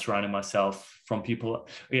tried surrounding myself from people.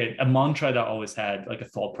 Yeah, a mantra that I always had, like a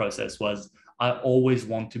thought process, was I always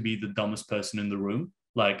want to be the dumbest person in the room.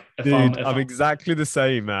 Like Dude, if I'm I'm exactly the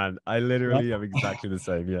same, man. I right? literally am exactly the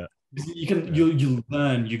same. Yeah. You can Yeah. you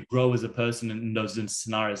learn, you grow as a person in those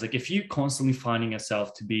scenarios. Like if you constantly finding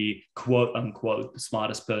yourself to be quote unquote the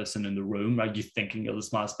smartest person in the room, right? You're thinking you're the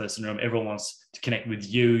smartest person in the room, everyone wants to connect with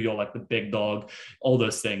you, you're like the big dog, all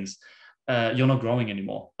those things. You're not growing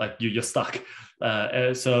anymore. Like you're stuck.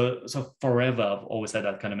 So forever I've always had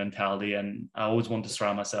that kind of mentality, and I always want to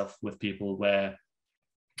surround myself with people where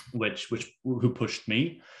which who pushed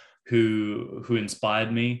me, who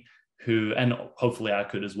inspired me, who, and hopefully I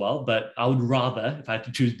could as well. But I would rather, if I had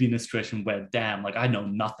to choose, be in a situation where, damn, like I know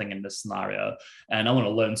nothing in this scenario and I want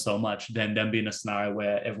to learn so much, than be in a scenario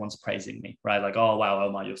where everyone's praising me, right? Like, oh wow,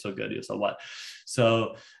 Omar, you're so good, you're so what.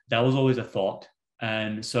 So that was always a thought.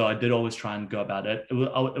 And so I did always try and go about it.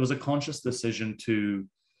 It was a conscious decision to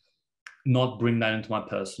not bring that into my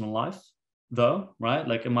personal life, though, right?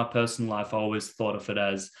 Like in my personal life, I always thought of it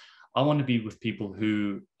as I want to be with people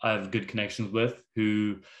who I have good connections with,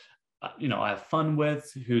 who you know I have fun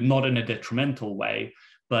with, who not in a detrimental way,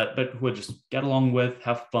 but who I just get along with,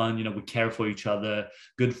 have fun. You know, we care for each other,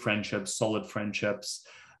 good friendships, solid friendships.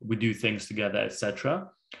 We do things together, etc.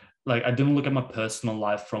 like I didn't look at my personal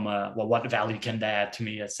life from a, well, what value can they add to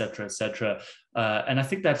me, etc., etc. And I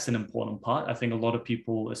think that's an important part. I think a lot of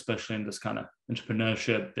people, especially in this kind of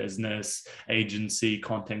entrepreneurship, business, agency,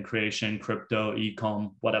 content creation, crypto,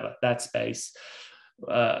 e-com, whatever, that space,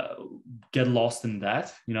 uh, get lost in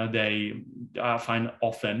that. You know, I find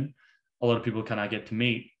often a lot of people kind of get to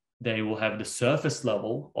meet, they will have the surface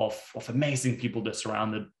level of amazing people they're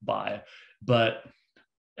surrounded by, but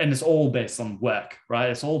and it's all based on work, right?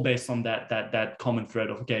 It's all based on that common thread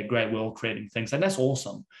of, okay, great, we're all creating things, and that's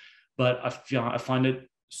awesome. But I find it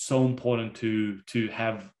so important to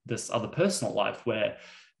have this other personal life where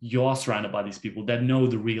you're surrounded by these people that know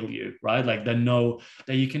the real you, right? Like they know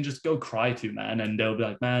that you can just go cry to, man, and they'll be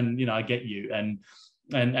like, man, you know, I get you, and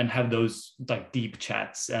have those like deep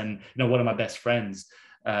chats. And you know, one of my best friends,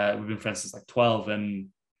 we've been friends since like 12 and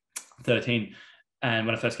 13, and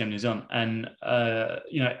when I first came to New Zealand, and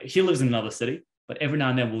you know, he lives in another city, but every now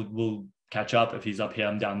and then we'll catch up. If he's up here,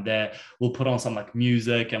 I'm down there. We'll put on some like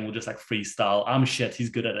music and we'll just like freestyle. I'm shit, he's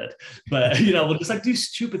good at it, but you know, we'll just like do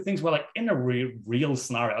stupid things. We're like in a real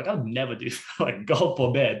scenario. Like I would never do like God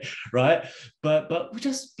forbid, right? But we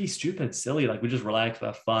just be stupid, silly. Like we just relax,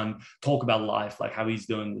 have fun, talk about life, like how he's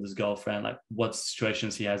doing with his girlfriend, like what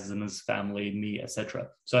situations he has in his family, me, etc.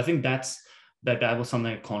 So I think that was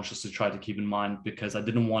something conscious to try to keep in mind, because I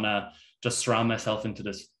didn't want to just surround myself into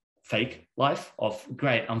this fake life of,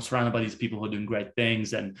 great, I'm surrounded by these people who are doing great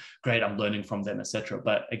things, and great, I'm learning from them, etc.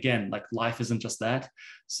 But again, like life isn't just that.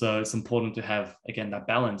 So it's important to have, again, that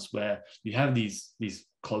balance where you have these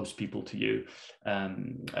close people to you,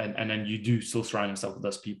 and then you do still surround yourself with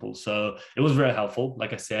those people. So it was very helpful,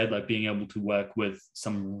 like I said, like being able to work with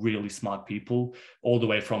some really smart people all the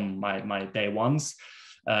way from my day ones.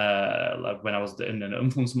 Like when I was in an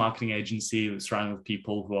influence marketing agency, surrounded with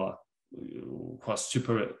people who are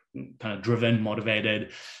super kind of driven,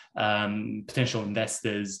 motivated, potential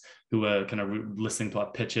investors who are kind of listening to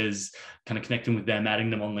our pitches, kind of connecting with them, adding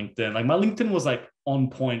them on LinkedIn. Like my LinkedIn was like on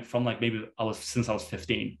point from like maybe since I was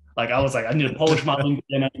 15. Like I was like, I need to polish my LinkedIn,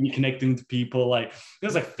 I need to be connecting to people. Like it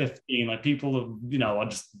was like 15, like people, you know, are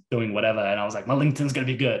just doing whatever. And I was like, my LinkedIn's gonna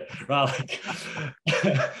be good, right?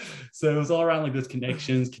 Like, so it was all around like those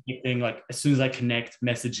connections, connecting, like as soon as I connect,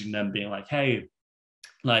 messaging them, being like, hey,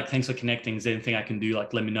 like thanks for connecting, is there anything I can do,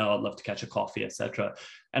 like let me know, I'd love to catch a coffee, etc.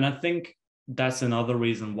 And I think that's another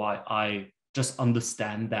reason why I just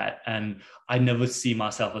understand that, and I never see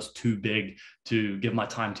myself as too big to give my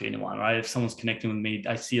time to anyone, right? If someone's connecting with me,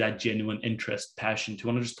 I see that genuine interest, passion to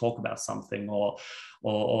want to just talk about something,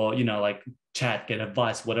 or you know, like chat, get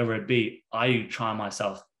advice, whatever it be. I try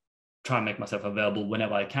and make myself available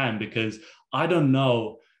whenever I can, because I don't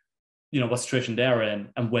know, you know, what situation they're in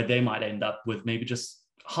and where they might end up with maybe just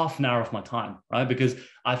half an hour of my time, right? Because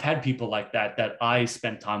I've had people like that I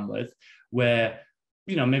spent time with, where,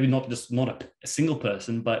 you know, maybe not a single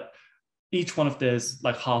person, but each one of theirs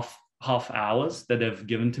like half hours that they've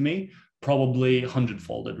given to me, probably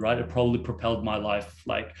hundredfolded, right? It probably propelled my life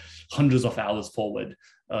like hundreds of hours forward.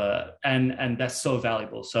 And that's so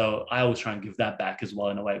valuable. So I always try and give that back as well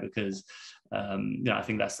in a way, because you know, I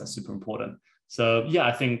think that's super important. So yeah,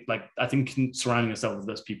 I think surrounding yourself with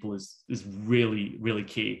those people is really, really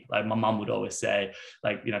key. Like my mom would always say,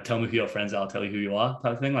 like, you know, tell me who your friends are, I'll tell you who you are,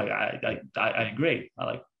 type of thing. Like I agree. I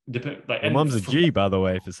like like, Your and mum's a G, by the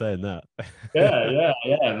way, for saying that. yeah,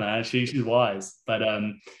 man. She's wise, but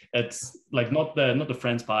it's like not the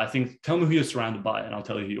friends part. I think tell me who you're surrounded by, and I'll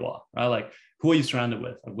tell you who you are. Right? Like, who are you surrounded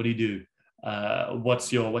with? Like, what do you do?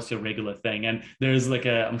 What's your regular thing? And there's like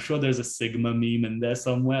I'm sure there's a Sigma meme in there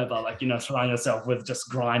somewhere about, like, you know, surround yourself with just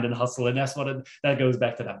grind and hustle, and that's that goes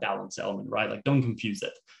back to that balance element, right? Like, don't confuse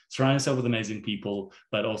it. Surround yourself with amazing people,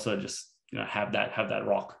 but also just, you know, have that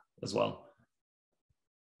rock as well.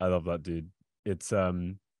 I love that, dude. It's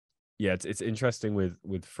yeah, it's interesting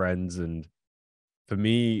with friends. And for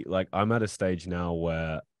me, like I'm at a stage now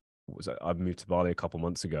where I've moved to Bali a couple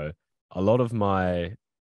months ago. A lot of my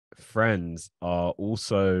friends are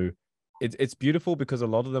also, it's beautiful because a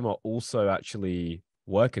lot of them are also actually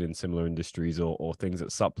working in similar industries, or things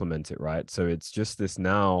that supplement it, right? So it's just this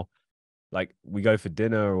now, like we go for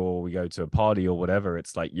dinner or we go to a party or whatever,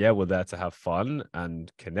 it's like, yeah, we're there to have fun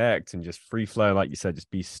and connect and just free flow, like you said, just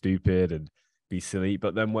be stupid and be silly,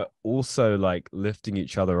 but then we're also like lifting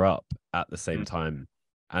each other up at the same time.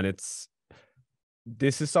 And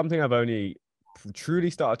this is something I've only truly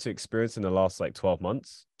started to experience in the last like 12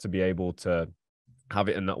 months, to be able to have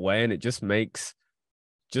it in that way. And it just makes,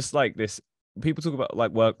 just like this, people talk about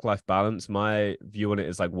like work-life balance. My view on it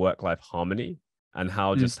is like work-life harmony, and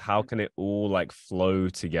how just how can it all like flow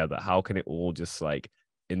together? How can it all just like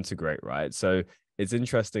integrate, right? So it's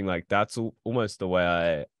interesting. Like that's almost the way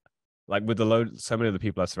I like with the load. So many of the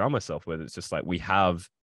people I surround myself with, it's just like we have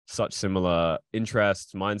such similar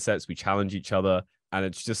interests, mindsets. We challenge each other, and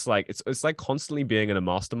it's just like it's like constantly being in a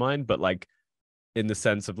mastermind, but like in the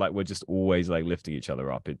sense of like we're just always like lifting each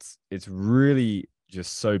other up. It's really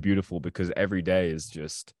just so beautiful because every day is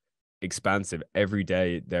just expansive. Every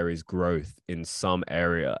day there is growth in some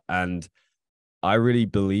area, and I really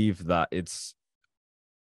believe that it's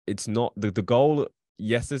not the goal.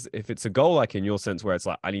 Yes, if it's a goal like in your sense where it's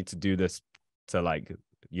like I need to do this to like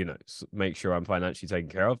make sure I'm financially taken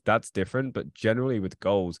care of, that's different. But generally with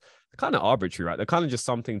goals, they're kind of arbitrary, right? They're kind of just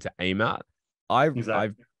something to aim at. I I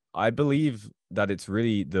Exactly. I believe that it's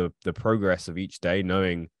really the progress of each day,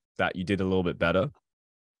 knowing that you did a little bit better,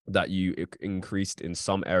 that you increased in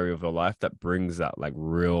some area of your life that brings that like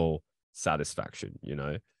real satisfaction.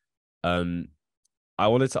 Um, I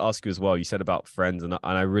wanted to ask you as well. You said about friends, and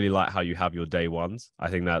I really like how you have your day ones. I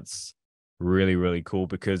think that's really, really cool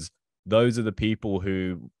because those are the people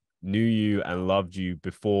who knew you and loved you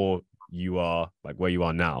before you are like where you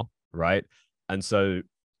are now, right? And so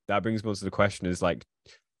that brings me on to the question is like,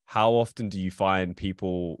 how often do you find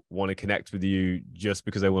people want to connect with you just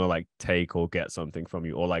because they want to like take or get something from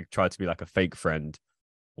you or like try to be like a fake friend?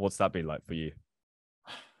 What's that been like for you?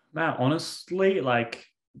 Man, honestly, like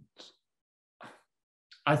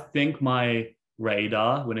I think my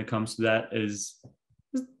radar when it comes to that is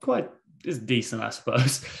quite is decent, I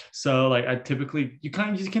suppose. So like I typically you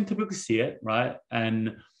can typically see it, right?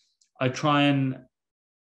 And I try and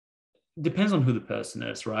depends on who the person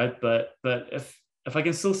is, right? But if I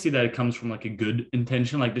can still see that it comes from like a good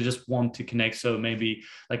intention, like they just want to connect, so maybe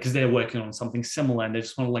like because they're working on something similar and they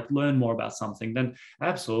just want to like learn more about something, then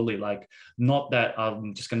absolutely, like not that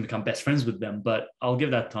I'm just going to become best friends with them, but I'll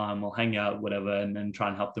give that time, I'll hang out, whatever, and then try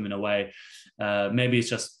and help them in a way.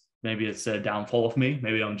 Maybe it's a downfall of me.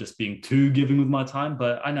 Maybe I'm just being too giving with my time,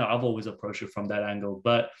 but I know I've always approached it from that angle.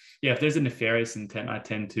 But yeah, if there's a nefarious intent, I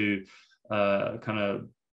tend to kind of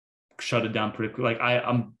shut it down pretty quick. Like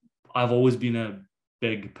I've always been a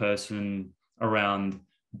big person around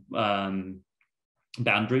um,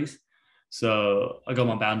 boundaries. So I got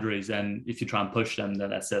my boundaries, and if you try and push them, then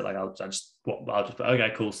that's it. Like I'll just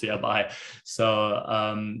okay, cool, see ya, bye.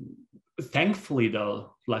 So thankfully,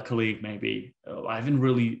 though, luckily, maybe I haven't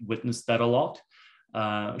really witnessed that a lot.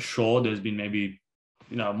 Sure, there's been maybe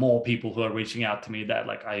more people who are reaching out to me that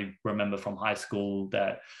like I remember from high school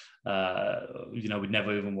that we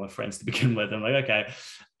never even were friends to begin with. I'm like, okay.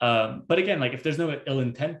 But again, like if there's no ill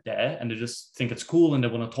intent there and they just think it's cool and they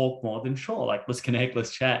want to talk more, then sure, like let's connect,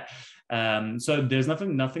 let's chat. So there's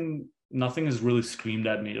nothing has really screamed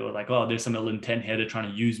at me or like, oh, there's some ill intent here, they're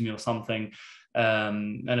trying to use me or something.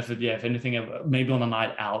 And if anything, maybe on a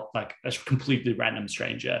night out, like a completely random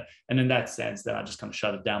stranger, and in that sense, then I just kind of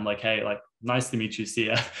shut it down. Like, hey, like nice to meet you, see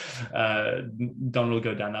ya. Don't really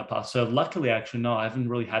go down that path. So luckily, actually, no, I haven't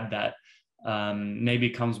really had that. Maybe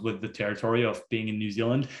it comes with the territory of being in New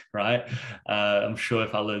Zealand, right? I'm sure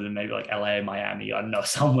if I lived in maybe like LA, Miami, I don't know,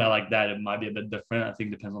 somewhere like that, it might be a bit different. I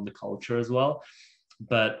think it depends on the culture as well.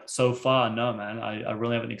 But so far, no, man, I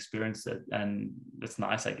really haven't experienced it. And it's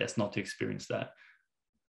nice, I guess, not to experience that.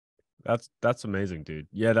 That's amazing, dude.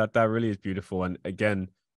 Yeah, that really is beautiful. And again,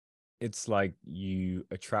 it's like you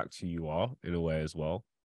attract who you are in a way as well,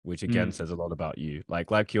 which again Mm. says a lot about you.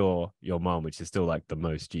 Like your mom, which is still like the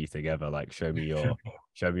most G thing ever. Like show me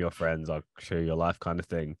your friends, I'll show you your life kind of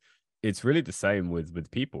thing. It's really the same with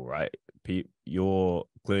people, right? You're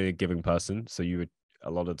clearly a giving person, so you would a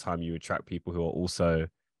lot of the time you attract people who are also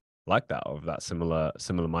like that of that similar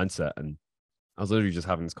mindset. And I was literally just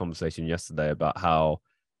having this conversation yesterday about how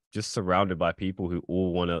just surrounded by people who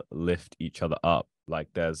all want to lift each other up. Like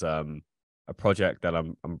there's a project that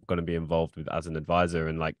I'm going to be involved with as an advisor,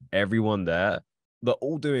 and like everyone there, they're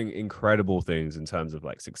all doing incredible things in terms of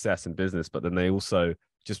like success in business, but then they also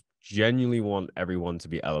just genuinely want everyone to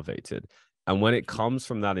be elevated. And when it comes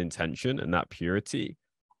from that intention and that purity,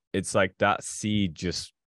 it's like that seed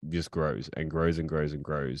just grows and grows and grows and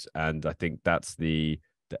grows. And I think that's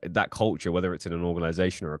that culture, whether it's in an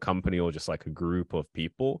organization or a company or just like a group of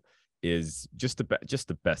people, is just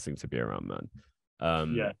the best thing to be around, man.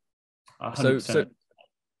 Yeah, Um, hundred so so percent.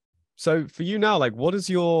 so for you now, like, what is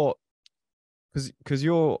your because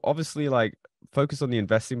you're obviously like focused on the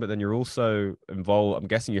investing, but then you're also involved. I'm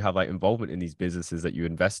guessing you have like involvement in these businesses that you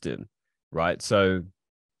invest in, right? So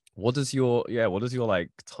what does your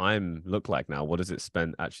like time look like now? What does it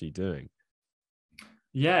spend actually doing?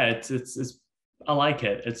 Yeah, it's I like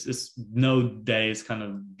it. It's no day is kind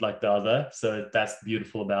of like the other, so that's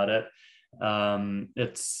beautiful about it. The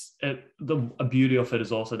beauty of it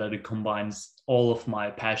is also that it combines all of my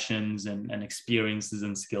passions and experiences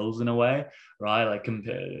and skills in a way, right? Like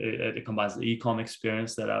it combines the e-com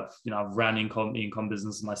experience that I've ran e-com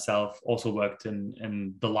business myself, also worked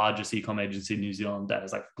in the largest e-com agency in New Zealand that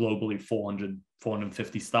has like globally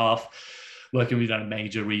 450 staff, working with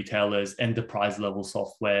major retailers, enterprise level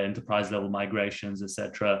software, enterprise level migrations,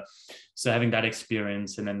 etc. So having that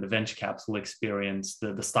experience, and then the venture capital experience,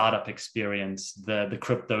 the startup experience, the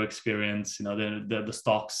crypto experience, the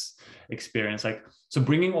stocks experience, like, so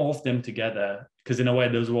bringing all of them together, because in a way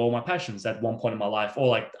those were all my passions at one point in my life, or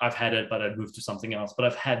like I've had it but I've moved to something else, but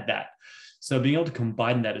I've had that. So being able to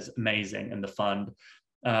combine that is amazing. And the fund,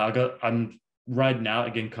 I'm right now,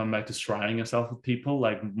 again, coming back to surrounding yourself with people.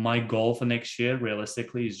 Like my goal for next year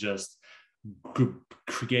realistically is just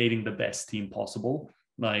creating the best team possible.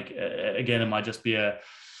 Like again, it might just be a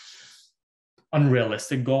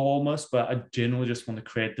unrealistic goal almost, but I generally just want to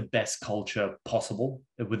create the best culture possible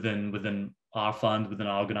within our fund, within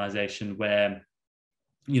our organization, where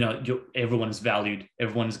everyone is valued,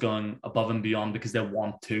 everyone is going above and beyond because they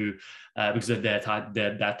want to, because they're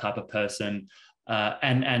that type of person.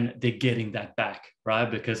 And they're getting that back, right?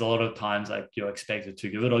 Because a lot of times, like, you're expected to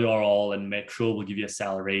give it all your all and make sure we'll give you a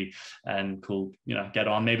salary and cool, get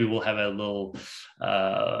on. Maybe we'll have a little,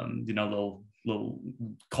 little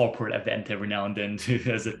corporate event every now and then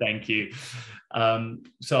as a thank you.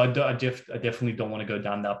 So I definitely don't want to go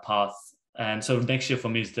down that path. And so next year for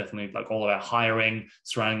me is definitely like all about hiring,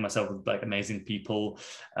 surrounding myself with like amazing people,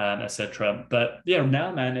 etc. But yeah,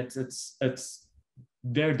 now, man, it's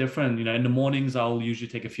very different. In the mornings I'll usually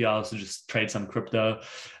take a few hours to just trade some crypto,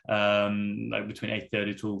 like between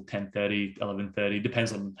 8:30 to 10:30, 11:30,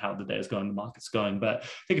 depends on how the day is going, the market's going. But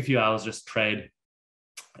take a few hours, just trade,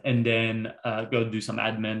 and then go do some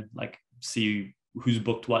admin, like see who's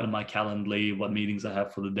booked what in my Calendly, what meetings I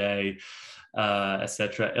have for the day,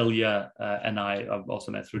 etc. Ilya and I've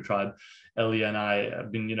also met through Tribe. Ilya and I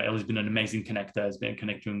have been, Ilya's been an amazing connector, has been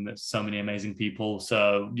connecting with so many amazing people.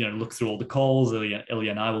 So, look through all the calls. Ilya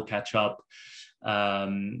and I will catch up.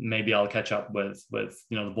 Maybe I'll catch up with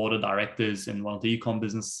the board of directors in one of the ecom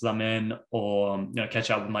businesses I'm in, or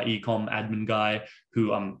catch up with my ecom admin guy,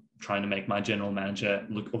 who I'm trying to make my general manager,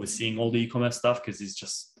 overseeing all the e-commerce stuff, because he's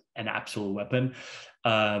just an absolute weapon.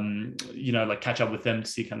 Like catch up with them to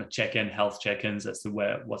see, kind of health check-ins as to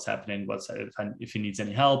what's happening, if he needs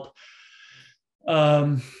any help.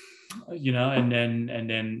 And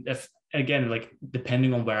then if, again, like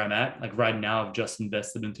depending on where I'm at, like right now I've just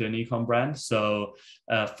invested into an ecom brand. So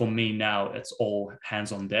for me now, it's all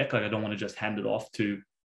hands on deck. Like I don't want to just hand it off to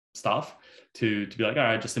staff to be like, all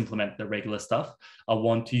right, just implement the regular stuff. I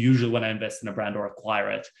want to, usually when I invest in a brand or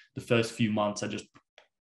acquire it, the first few months I just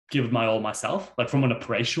give my all myself. Like from an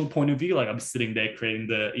operational point of view, like I'm sitting there creating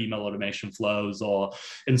the email automation flows or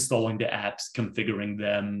installing the apps, configuring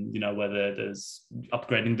them, whether it is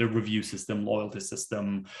upgrading the review system, loyalty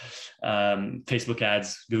system, Facebook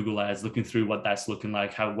ads, Google ads, looking through what that's looking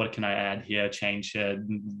like, what can I add here, change here,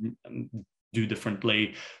 do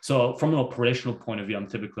differently. So from an operational point of view, I'm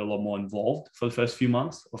typically a lot more involved for the first few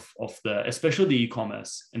months of especially the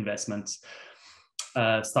e-commerce investments.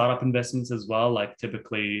 Startup investments as well. Like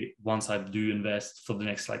typically once I do invest for the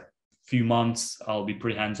next like few months, I'll be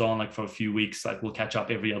pretty hands-on, like for a few weeks, like we'll catch up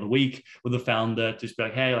every other week with the founder to just be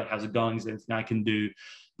like, hey, like how's it going? Is there anything I can do?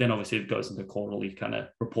 Then obviously it goes into quarterly kind of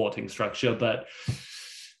reporting structure, but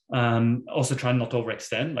also trying not to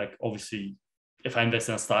overextend. Like obviously if I invest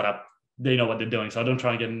in a startup, they know what they're doing. So I don't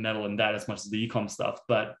try and get a nettle in that as much as the e-com stuff,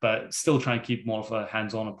 but still try and keep more of a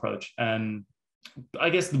hands-on approach. And I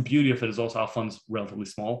guess the beauty of it is also our fund's relatively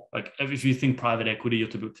small. Like if you think private equity, you're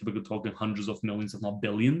typically talking hundreds of millions, if not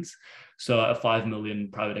billions. So a 5 million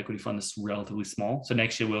private equity fund is relatively small. So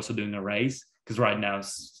next year we're also doing a raise, because right now,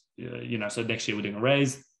 so next year we're doing a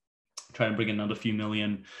raise, try and bring in another few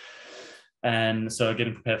million. And so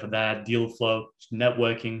getting prepared for that, deal flow,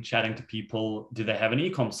 networking, chatting to people. Do they have an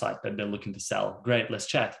e-com site that they're looking to sell? Great, let's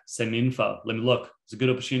chat. Send me info. Let me look. It's a good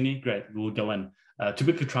opportunity. Great, we'll go in.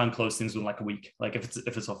 Typically try and close things within like a week, like if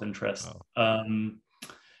it's of interest. Wow.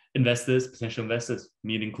 Investors, potential investors,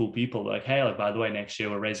 meeting cool people. Like, hey, like by the way, next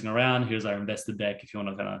year we're raising around. Here's our investor deck. If you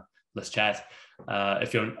want to let's chat. Are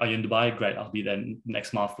you in Dubai? Great, I'll be there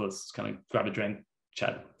next month. Let's kind of grab a drink,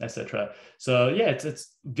 chat, etc. So yeah,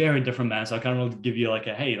 it's very different, man. So I can't really give you like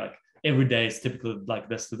a hey, like every day is typically like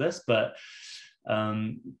this to this, but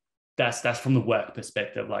that's from the work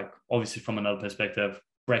perspective. Like obviously from another perspective,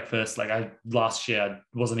 breakfast. Like last year I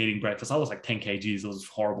wasn't eating breakfast. I was like 10 kgs. It was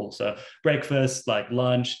horrible. So breakfast, like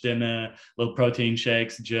lunch, dinner, little protein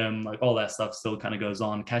shakes, gym, like all that stuff still kind of goes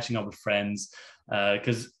on. Catching up with friends,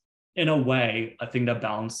 because in a way, I think that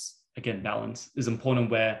balance is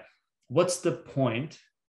important. Where what's the point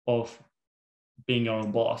of being your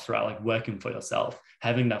own boss, right? Like working for yourself,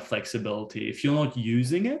 having that flexibility. If you're not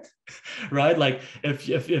using it, right? Like if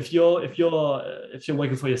you're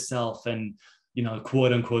working for yourself and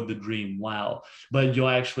quote unquote the dream, wow, but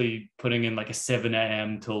you're actually putting in like a 7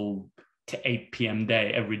 a.m. till to 8 p.m.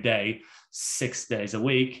 day every day, 6 days a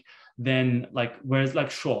week, then like whereas like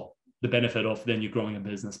sure, the benefit of then you're growing a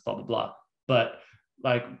business, blah blah blah. But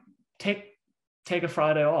like take take a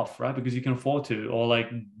Friday off, right? Because you can afford to, or like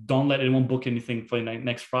don't let anyone book anything for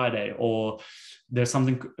next Friday, or there's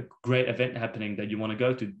something a great event happening that you want to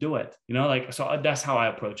go to, do it. Like so that's how I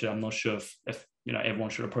approach it. I'm not sure if everyone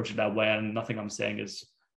should approach it that way, and nothing I'm saying is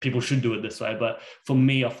people should do it this way. But for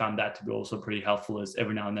me, I found that to be also pretty helpful. Is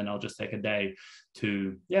every now and then I'll just take a day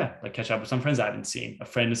to like catch up with some friends I haven't seen. A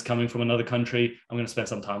friend is coming from another country. I'm going to spend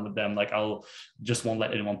some time with them. Like I'll just won't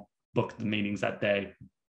let anyone book the meetings that day.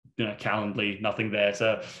 Calendly, nothing there.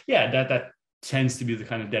 So yeah, that tends to be the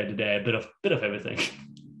kind of day to day, a bit of everything.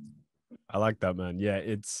 I like that, man. Yeah,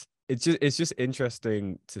 it's just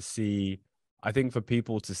interesting to see. I think for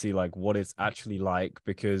people to see like what it's actually like,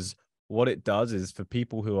 because what it does is for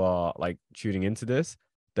people who are like tuning into this,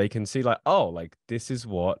 they can see like, oh, like this is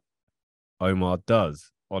what Omar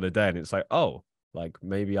does on a day, and it's like, oh, like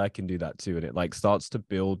maybe I can do that too, and it like starts to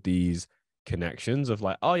build these connections of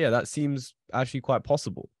like, oh yeah, that seems actually quite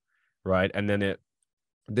possible, right? And then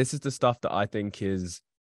this is the stuff that I think is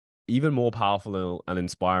even more powerful and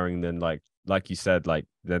inspiring than like you said, like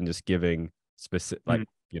them just giving specific like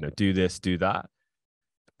do this, do that.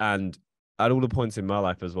 And at all the points in my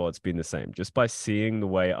life as well, it's been the same. Just by seeing the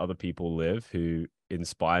way other people live who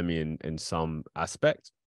inspire me in some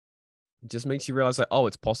aspect, it just makes you realize like, oh,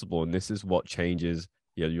 it's possible, and this is what changes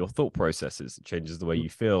your thought processes. It changes the way you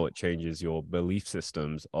feel. It changes your belief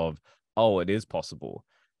systems of, oh, it is possible,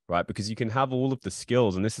 right? Because you can have all of the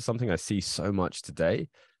skills, and this is something I see so much today.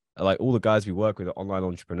 Like all the guys we work with are online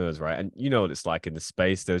entrepreneurs, right? And you know what it's like in the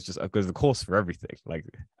space. There's a course for everything. Like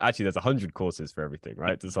actually, there's 100 courses for everything,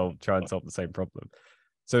 right? To try and solve the same problem.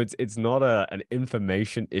 So it's not an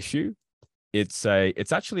information issue. It's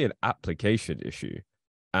actually an application issue.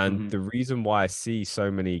 And the reason why I see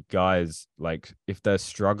so many guys, like if they're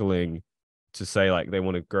struggling to say like they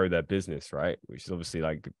want to grow their business, right? Which is obviously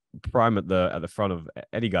like prime at the front of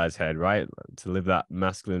any guy's head, right? To live that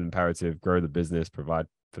masculine imperative, grow the business, provide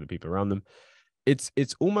for the people around them. It's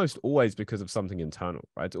almost always because of something internal,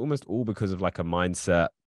 right? It's almost all because of like a mindset,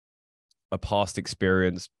 a past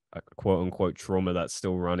experience, a quote unquote trauma that's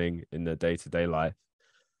still running in their day-to-day life.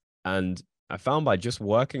 And I found by just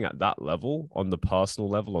working at that level, on the personal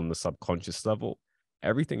level, on the subconscious level,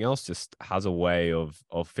 everything else just has a way of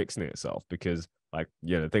fixing itself. Because like,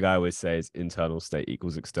 the thing I always say is internal state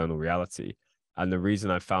equals external reality. And the reason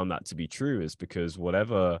I found that to be true is because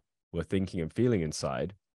whatever we're thinking and feeling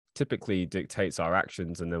inside typically dictates our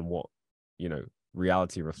actions, and then what,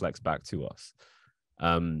 reality reflects back to us.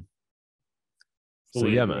 So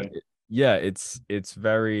Fully yeah, agree. man. It's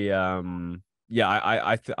very yeah,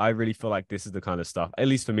 I really feel like this is the kind of stuff, at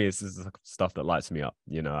least for me, this is the stuff that lights me up.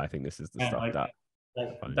 I think this is the And stuff like, that I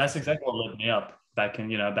like find that's interesting. exactly what lit me up back in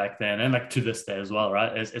back then, and like to this day as well,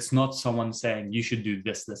 right? It's not someone saying you should do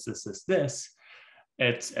this.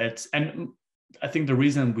 It's and I think the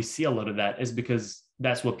reason we see a lot of that is because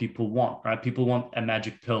that's what people want, right? People want a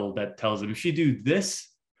magic pill that tells them if you do this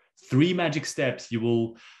 3 magic steps, you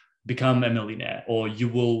will become a millionaire, or you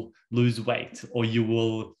will lose weight, or you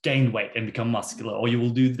will gain weight and become muscular, or you will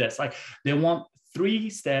do this. Like they want 3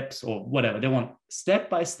 steps or whatever. They want step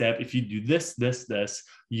by step. If you do this,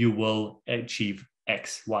 you will achieve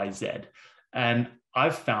X, Y, Z. And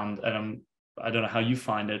I've found, and I don't know how you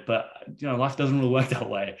find it, but life doesn't really work that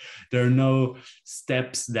way. There are no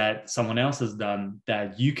steps that someone else has done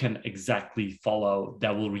that you can exactly follow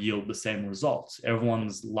that will yield the same results.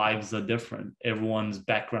 Everyone's lives are different. Everyone's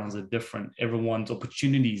backgrounds are different. Everyone's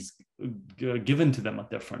opportunities given to them are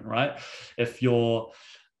different, right? If you're,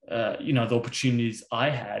 the opportunities I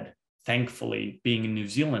had, thankfully, being in New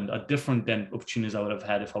Zealand are different than opportunities I would have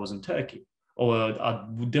had if I was in Turkey, or are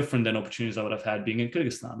different than opportunities I would have had being in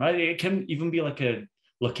Kyrgyzstan, right? It can even be like a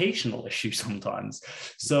locational issue sometimes.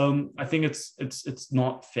 So I think it's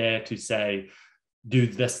not fair to say do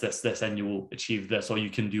this, and you will achieve this, or you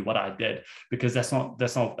can do what I did, because that's not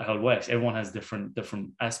how it works. Everyone has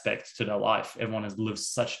different aspects to their life. Everyone has lived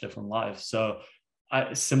such different lives. So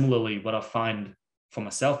similarly, what I find for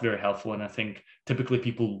myself very helpful, and I think typically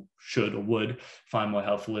people should or would find more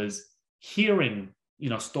helpful, is hearing,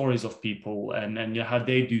 stories of people and how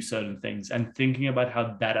they do certain things and thinking about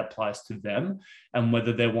how that applies to them and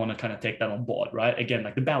whether they want to kind of take that on board, right? Again,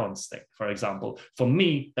 like the balance thing, for example. For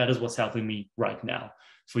me, that is what's helping me right now.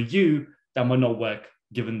 For you, that might not work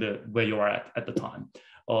given where you're at the time,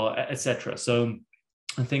 or etc. So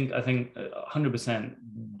I think 100%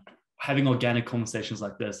 having organic conversations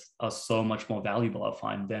like this are so much more valuable, I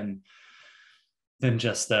find, than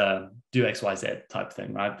just do XYZ type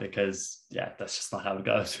thing, right? Because that's just not how it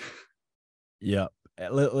goes. Yeah,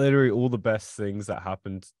 literally all the best things that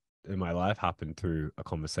happened in my life happened through a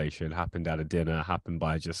conversation, happened at a dinner, happened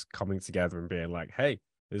by just coming together and being like, hey,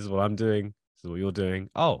 this is what I'm doing, this is what you're doing.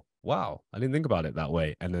 Oh, wow, I didn't think about it that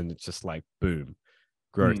way. And then it's just like boom,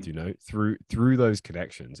 growth, through those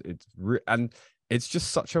connections. And it's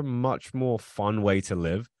just such a much more fun way to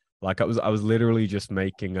live. Like I was literally just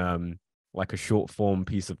making like a short form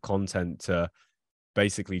piece of content to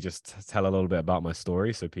basically just tell a little bit about my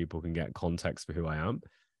story so people can get context for who I am.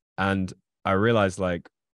 And I realized like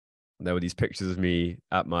there were these pictures of me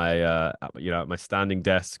at my at my standing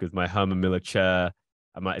desk with my Herman Miller chair.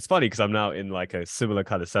 It's funny because I'm now in like a similar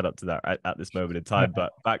kind of setup to that at this moment in time.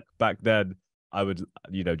 But back then I would,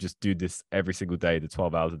 just do this every single day, the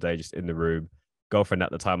 12 hours a day, just in the room. Girlfriend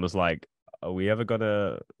at the time was like, are we ever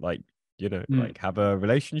gonna like, like have a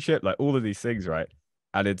relationship? Like all of these things, right?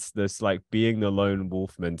 And it's this like being the lone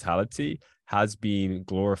wolf mentality has been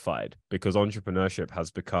glorified because entrepreneurship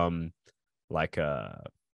has become like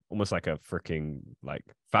almost like a freaking like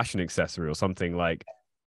fashion accessory or something, like,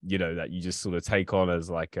 that you just sort of take on as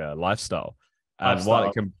like a lifestyle. And while it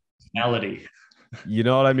Lifestyle, can, reality. you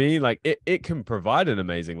know what I mean? Like it can provide an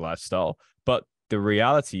amazing lifestyle, but the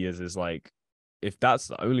reality is like, if that's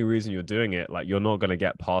the only reason you're doing it, like you're not going to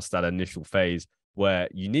get past that initial phase where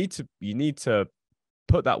you need to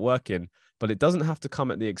put that work in, but it doesn't have to come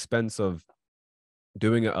at the expense of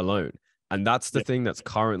doing it alone. And that's the Yeah. thing that's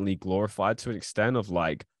currently glorified to an extent of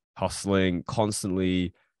like hustling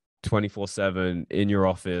constantly 24/7 in your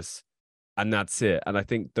office, and that's it. And I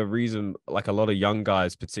think the reason like a lot of young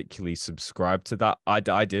guys particularly subscribe to that,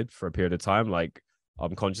 I did for a period of time, like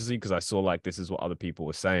unconsciously, because I saw like this is what other people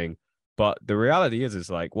were saying. But the reality is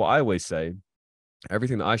like what I always say,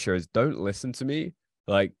 everything that I share is don't listen to me.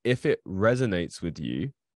 Like if it resonates with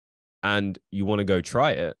you and you want to go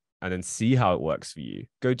try it and then see how it works for you,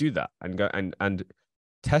 go do that and go and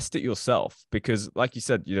test it yourself. Because like you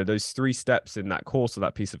said, those 3 steps in that course or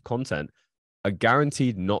that piece of content are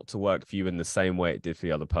guaranteed not to work for you in the same way it did for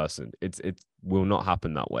the other person. It will not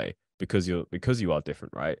happen that way because you are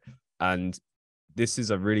different, right? And this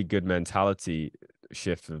is a really good mentality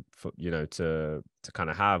shift for to kind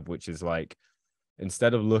of have, which is like,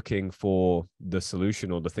 instead of looking for the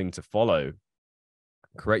solution or the thing to follow,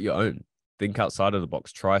 create your own. Think outside of the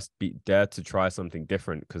box. Dare to try something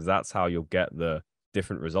different, because that's how you'll get the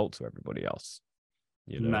different result to everybody else.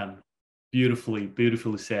 Man, beautifully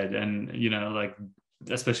said. And like,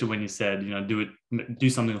 especially when you said, do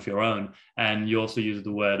something of your own, and you also use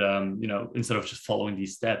the word, instead of just following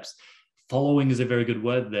these steps. Following is a very good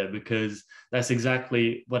word there, because that's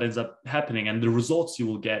exactly what ends up happening. And the results you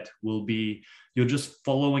will get will be you're just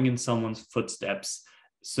following in someone's footsteps.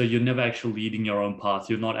 So you're never actually leading your own path.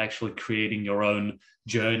 You're not actually creating your own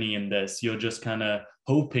journey in this. You're just kind of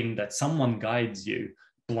hoping that someone guides you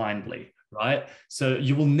blindly, right? So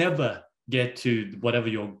you will never get to whatever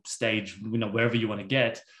your stage, wherever you want to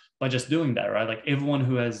get, by just doing that, right? Like everyone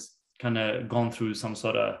who has kind of gone through some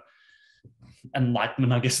sort of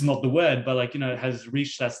enlightenment, I guess is not the word, but like, has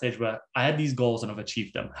reached that stage where I had these goals and I've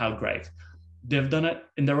achieved them. How great. They've done it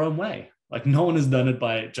in their own way. Like no one has done it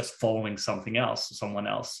by just following someone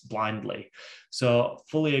else blindly. So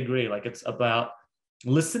fully agree. Like it's about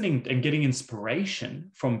listening and getting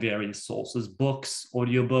inspiration from various sources, books,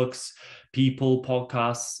 audiobooks, people,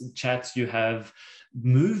 podcasts, chats you have,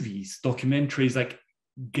 movies, documentaries, like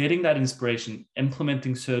getting that inspiration,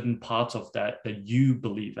 implementing certain parts of that you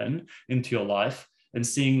believe in into your life, and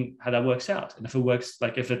seeing how that works out. And if it works,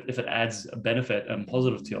 like if it adds a benefit and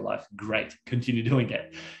positive to your life, great, continue doing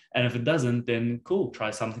it. And if it doesn't, then cool, try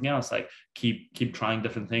something else. Like keep trying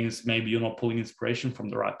different things. Maybe you're not pulling inspiration from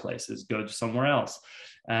the right places, go to somewhere else.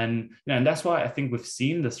 And that's why I think we've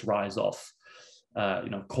seen this rise of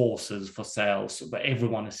courses for sales, but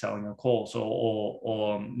everyone is selling a course,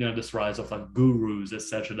 or this rise of like gurus,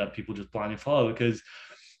 etc., that people just blindly follow,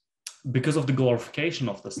 because of the glorification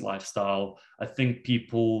of this lifestyle. I think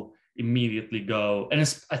people immediately go, and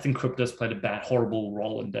I think crypto's played a horrible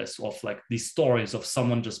role in this, of like these stories of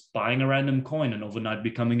someone just buying a random coin and overnight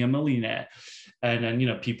becoming a millionaire, and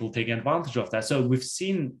then people taking advantage of that. So we've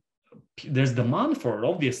seen there's demand for it,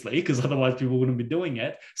 obviously, because otherwise people wouldn't be doing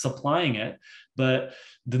it, supplying it. But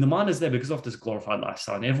the demand is there because of this glorified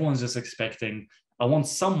lifestyle, and everyone's just expecting, I want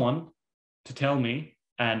someone to tell me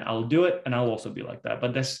and I'll do it, and I'll also be like that.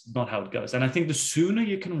 But that's not how it goes. And I think the sooner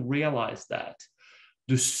you can realize that,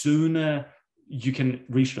 the sooner you can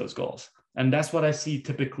reach those goals. And that's what I see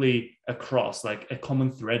typically across, like a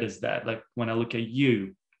common thread is that, like when I look at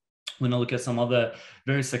you, when I look at some other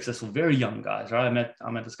very successful, very young guys, right? I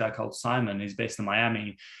met this guy called Simon. He's based in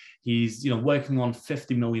Miami. He's working on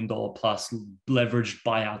 $50 million plus leveraged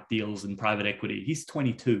buyout deals in private equity. He's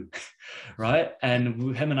 22, right?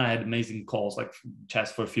 And him and I had amazing calls, like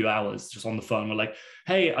chats for a few hours just on the phone. We're like,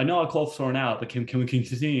 hey, I know our call's thrown out, but can we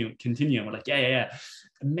continue? And we're like, yeah.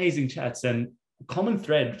 Amazing chats. And common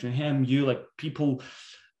thread between him, you, like people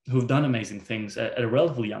who've done amazing things at a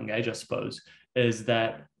relatively young age, I suppose, is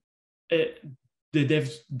that they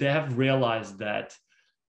have realized that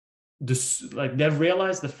they've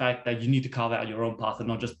realized the fact that you need to carve out your own path and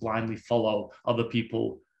not just blindly follow other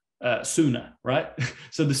people sooner, right?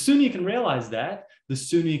 So the sooner you can realize that, the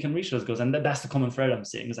sooner you can reach those goals. And that's the common thread I'm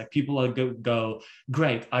seeing. It's like people are go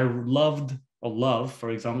great. I love, for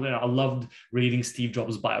example, I loved reading Steve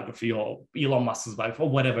Jobs' biography or Elon Musk's biography or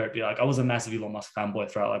whatever it be. Like I was a massive Elon Musk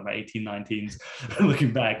fanboy throughout like my 18, 19s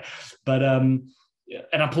looking back. But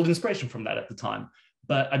and I pulled inspiration from that at the time,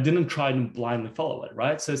 but I didn't try to blindly follow it,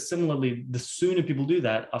 right? So similarly, the sooner people do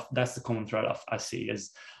that, that's the common thread I see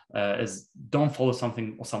is don't follow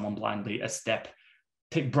something or someone blindly. A step,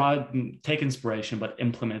 take inspiration, but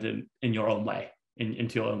implement it in your own way,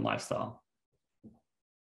 into your own lifestyle.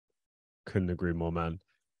 Couldn't agree more, man.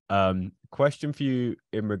 Question for you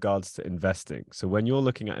in regards to investing. So when you're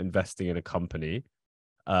looking at investing in a company,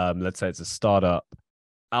 let's say it's a startup,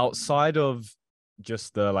 outside of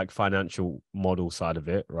just the like financial model side of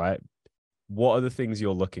it, right? What are the things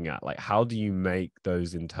you're looking at? Like, how do you make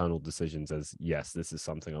those internal decisions as, yes, this is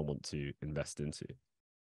something I want to invest into?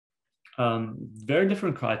 Very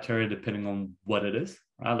different criteria depending on what it is,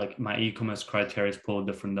 right? Like my e-commerce criteria is probably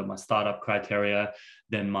different than my startup criteria,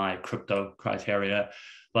 than my crypto criteria.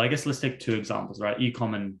 But I guess let's take two examples, right?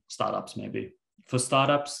 E-com and startups, maybe. For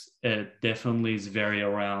startups, it definitely is very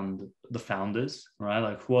around the founders, right?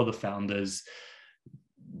 Like who are the founders?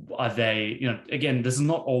 Are they, again, this is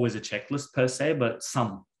not always a checklist per se, but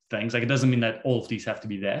some things, like it doesn't mean that all of these have to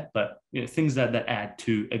be there, but things that add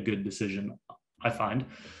to a good decision, I find,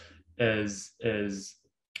 is the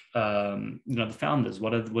founders.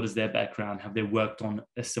 What is their background? Have they worked on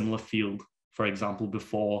a similar field, for example,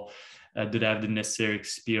 before? Do they have the necessary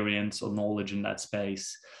experience or knowledge in that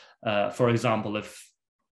space? For example, if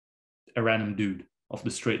a random dude off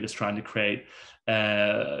the street is trying to create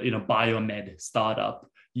biomed startup,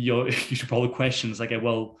 you should probably question, it's like,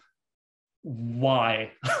 well,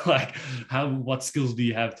 why? Like, what skills do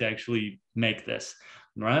you have to actually make this,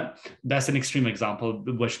 right? That's an extreme example,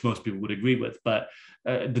 which most people would agree with, but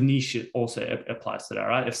the niche also applies to that,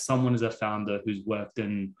 right? If someone is a founder who's worked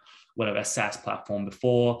in whatever, a SaaS platform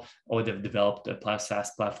before, or they've developed a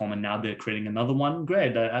SaaS platform and now they're creating another one,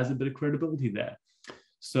 great, that has a bit of credibility there.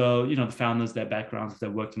 So, the founders, their backgrounds, if they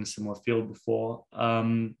worked in a similar field before.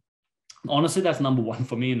 Honestly, that's number one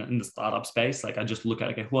for me in the startup space. Like I just look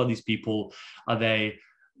at, okay, who are these people? Are they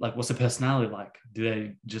like, what's the personality like? Do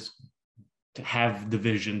they just have the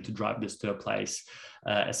vision to drive this to a place,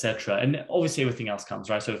 etc. And obviously everything else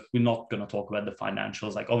comes, right? So if we're not going to talk about the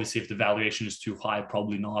financials, like obviously if the valuation is too high,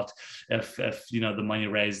 probably not. If the money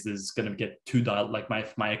raised is going to get too like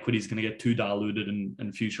my equity is going to get too diluted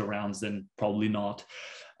in future rounds, then probably not.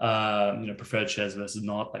 Preferred shares versus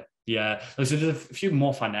not, like, yeah. So there's a few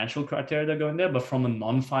more financial criteria that go in there, but from a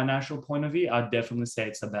non-financial point of view, I'd definitely say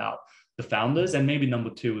it's about the founders. And maybe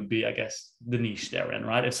number two would be, I guess, the niche they're in,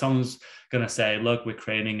 right? If someone's going to say, look, we're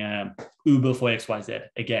creating a Uber for XYZ,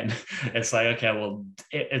 again, it's like, okay, well,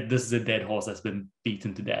 this is a dead horse that's been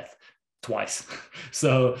beaten to death twice.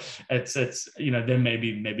 So it's then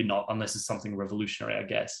maybe not, unless it's something revolutionary, I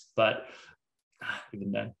guess. But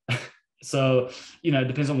even then. So, it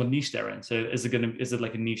depends on what niche they're in. So is it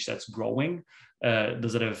like a niche that's growing?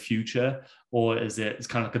 Does it have a future? Or it's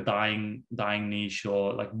kind of like a dying niche?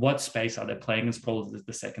 Or like what space are they playing is probably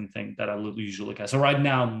the second thing that I usually look at. So right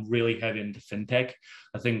now I'm really heavy into fintech.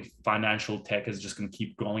 I think financial tech is just going to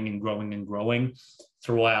keep growing and growing and growing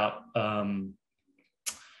throughout,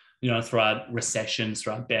 throughout recessions,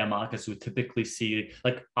 throughout bear markets. We typically see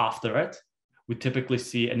like after it, we typically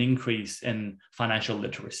see an increase in financial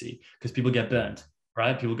literacy because people get burned,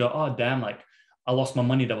 right? People go, oh, damn, like I lost my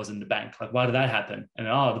money that was in the bank. Like, why did that happen? And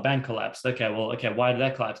oh, the bank collapsed. Okay, well, okay, why did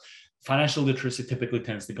that collapse? Financial literacy typically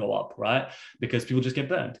tends to go up, right? Because people just get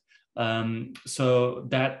burned. So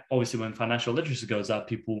that obviously, when financial literacy goes up,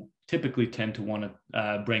 people typically tend to want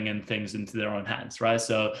to bring in things into their own hands, right?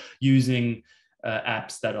 So using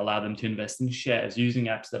apps that allow them to invest in shares, using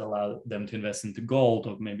apps that allow them to invest into gold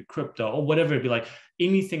or maybe crypto or whatever it be, like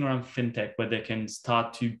anything around fintech where they can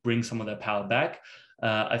start to bring some of their power back,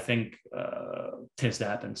 I think tends to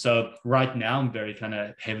happen. So right now, I'm very kind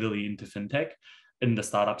of heavily into fintech in the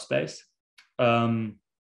startup space.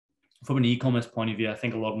 From an e-commerce point of view, I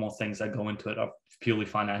think a lot more things that go into it are purely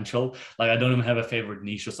financial. Like I don't even have a favorite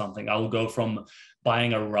niche or something. I'll go from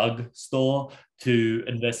buying a rug store to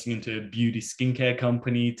investing into a beauty skincare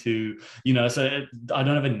company to, so I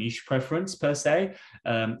don't have a niche preference per se.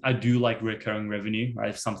 I do like recurring revenue, right?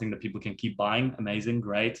 If something that people can keep buying, amazing,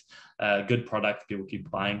 great. Good product, people keep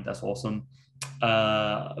buying, that's awesome.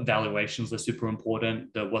 Valuations are super important.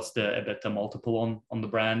 What's the EBITDA multiple on the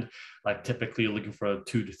brand? Like typically you're looking for a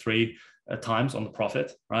 2 to 3 times on the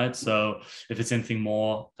profit, right? So if it's anything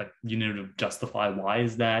more, like you need to justify why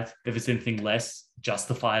is that. If it's anything less,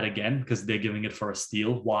 justify it again because they're giving it for a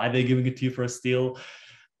steal. Why they're giving it to you for a steal?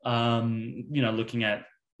 Looking at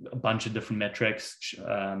a bunch of different metrics.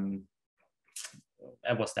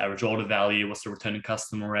 What's the average order value, what's the returning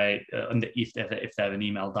customer rate, and if they have an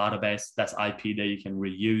email database, that's IP that you can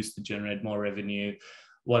reuse to generate more revenue.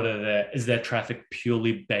 Is their traffic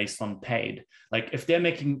purely based on paid? Like if they're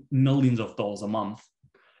making millions of dollars a month,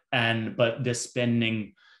 but they're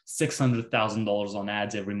spending $600,000 on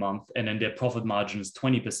ads every month, and then their profit margin is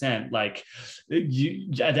 20%, like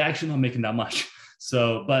they're actually not making that much.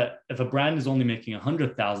 So, but if a brand is only making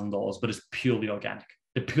 $100,000, but it's purely organic,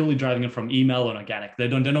 they're purely driving it from email and organic. They're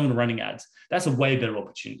not running ads. That's a way better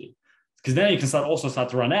opportunity because then you can start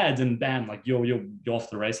to run ads and bam, like you're off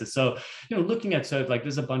the races. So looking at like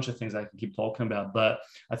there's a bunch of things I can keep talking about, but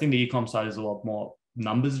I think the e-com side is a lot more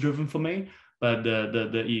numbers driven for me. But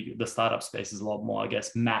the startup space is a lot more, I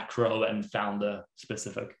guess, macro and founder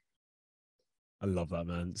specific. I love that,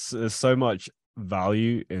 man. There's so much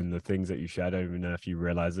value in the things that you share. I don't even know if you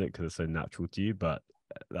realize it because it's so natural to you, but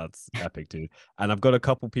that's epic, dude. And I've got a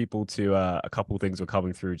couple things we're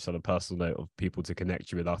coming through just on a personal note of people to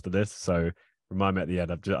connect you with after this. So remind me at the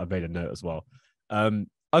end. I've made a note as well.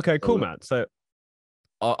 Okay, cool, man. So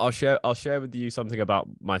I'll share with you something about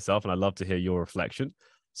myself, and I'd love to hear your reflection.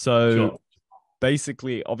 So sure.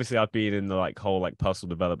 Basically, obviously, I've been in the whole personal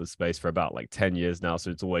development space for about 10 years now. So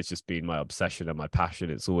it's always just been my obsession and my passion.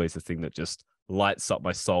 It's always the thing that just lights up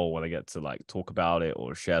my soul when I get to talk about it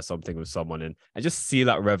or share something with someone and just see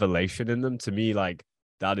that revelation in them. To me,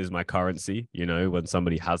 that is my currency, when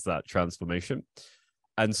somebody has that transformation.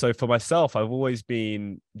 And so for myself, I've always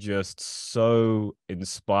been just so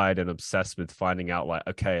inspired and obsessed with finding out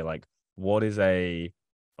okay, what is a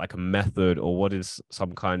method or what is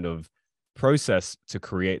some kind of process to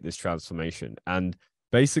create this transformation. And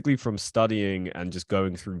basically from studying and just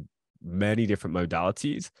going through many different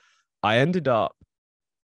modalities, I ended up,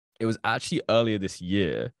 it was actually earlier this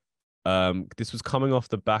year. This was coming off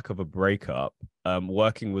the back of a breakup,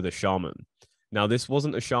 working with a shaman. Now, this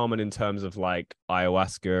wasn't a shaman in terms of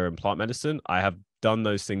ayahuasca and plant medicine. I have done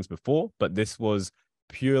those things before, but this was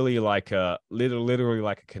purely literally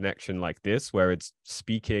like a connection like this, where it's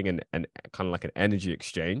speaking and kind of like an energy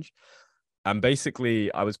exchange. And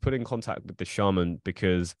basically, I was put in contact with the shaman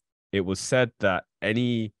because it was said that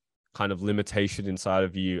any kind of limitation inside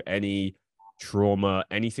of you, any trauma,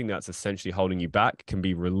 anything that's essentially holding you back can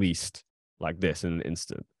be released like this in an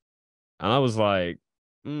instant. And I was like,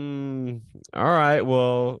 all right,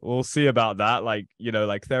 well, we'll see about that.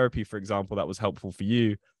 Therapy, for example, that was helpful for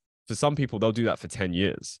you. For some people, they'll do that for 10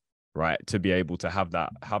 years, right? To be able to have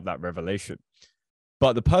that revelation.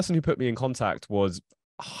 But the person who put me in contact was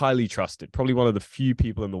highly trusted, probably one of the few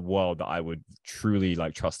people in the world that I would truly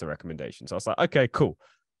trust the recommendation. So I was like, okay, cool.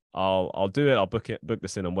 I'll do it. I'll book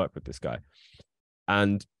this in and work with this guy.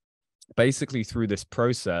 And basically through this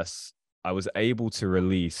process, I was able to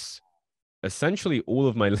release essentially all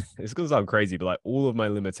of my, it's going to sound crazy, but all of my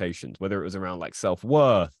limitations, whether it was around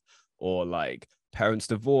self-worth or parents'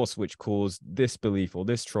 divorce, which caused this belief or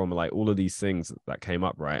this trauma, all of these things that came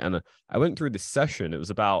up, right? And I went through this session. It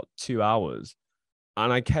was about 2 hours.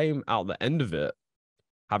 And I came out the end of it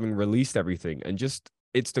having released everything. And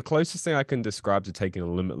it's the closest thing I can describe to taking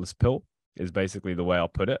a limitless pill, is basically the way I'll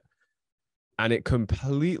put it. And it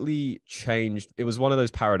completely changed. It was one of those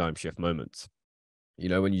paradigm shift moments,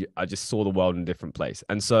 when I just saw the world in a different place.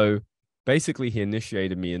 And so basically he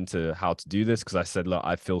initiated me into how to do this because I said, look,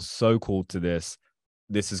 I feel so called to this.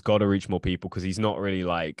 This has got to reach more people because he's not really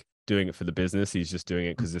like doing it for the business. He's just doing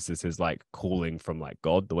it because this is his like calling from like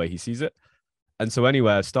God, the way he sees it. And so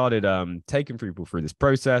anyway, I started taking people through this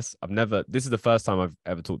process. This is the first time I've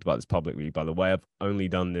ever talked about this publicly, by the way. I've only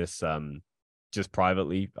done this just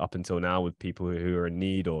privately up until now with people who are in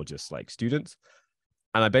need or just like students.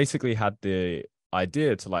 And I basically had the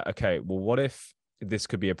idea to like, okay, well, what if this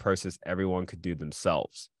could be a process everyone could do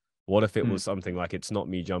themselves? What if it Mm. was something like it's not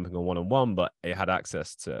me jumping on one-on-one, but it had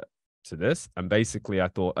access to this? And basically I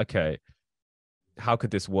thought, okay, how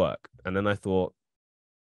could this work? And then I thought,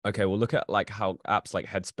 okay, well, look at like how apps like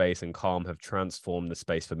Headspace and Calm have transformed the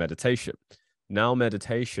space for meditation. Now,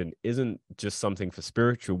 meditation isn't just something for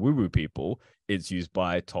spiritual woo-woo people. It's used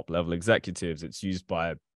by top-level executives. It's used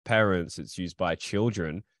by parents. It's used by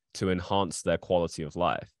children to enhance their quality of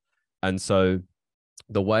life. And so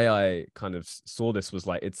the way I kind of saw this was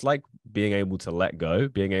like, it's like being able to let go,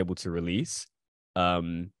 being able to release.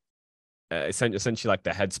 Um, essentially like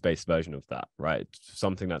the headspace version of that, right?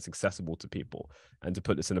 Something that's accessible to people, and to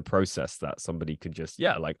put this in a process that somebody could just,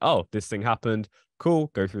 yeah, like, oh, this thing happened, cool,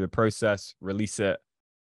 go through the process, release it,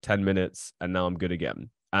 10 minutes, and now I'm good again.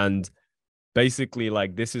 And basically,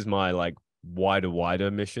 like, this is my like wider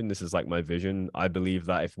mission. This is like my vision. I believe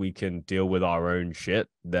that if we can deal with our own shit,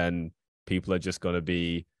 then people are just going to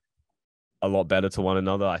be a lot better to one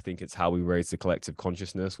another. I think it's how we raise the collective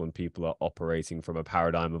consciousness when people are operating from a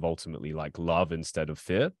paradigm of ultimately like love instead of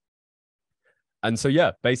fear. And so,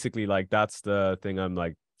 yeah, basically, like that's the thing I'm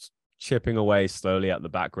like chipping away slowly at the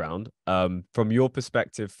background. From your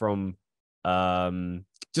perspective, from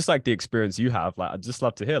just like the experience you have, like I'd just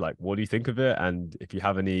love to hear like what do you think of it, and if you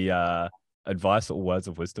have any advice or words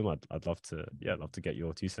of wisdom, I'd love to, yeah, love to get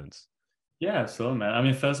your 2 cents. Yeah, so man. I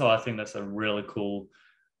mean, first of all, I think that's a really cool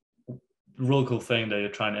thing that you're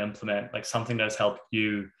trying to implement, like something that's helped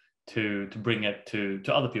you to bring it to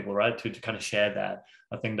other people, right? To kind of share that.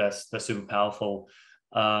 I think that's super powerful.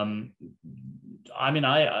 Um, I mean,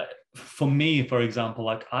 I for me, for example,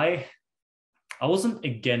 like I wasn't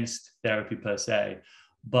against therapy per se,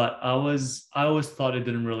 but I always thought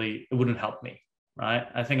it wouldn't help me, right?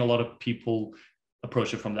 I think a lot of people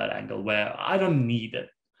approach it from that angle where I don't need it.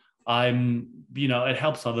 It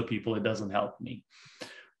helps other people, it doesn't help me.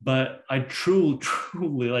 But I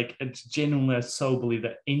truly, like, it's genuinely, I so believe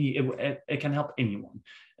that it can help anyone.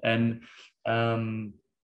 And um,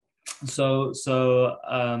 so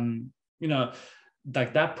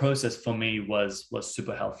like that process for me was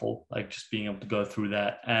super helpful, like just being able to go through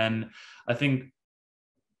that. And I think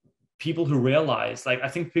people who realize, like, I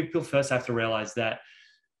think people first have to realize that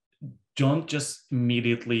don't just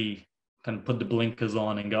immediately kind of put the blinkers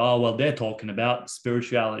on and go, oh well, they're talking about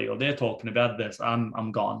spirituality or they're talking about this,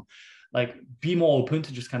 I'm gone. Like, be more open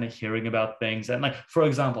to just kind of hearing about things. And like, for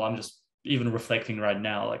example, I'm just even reflecting right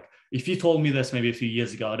now, like if you told me this maybe a few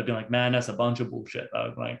years ago, I'd have been like, man, that's a bunch of bullshit.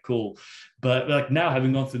 I'm like, cool. But like now,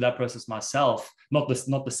 having gone through that process myself, not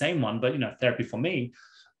the same one, but therapy for me,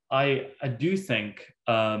 I do think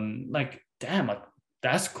like, damn, like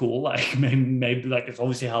that's cool. Like maybe like it's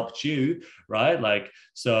obviously helped you, right? Like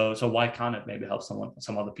so why can't it maybe help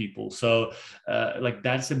some other people? So like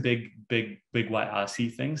that's a big why I see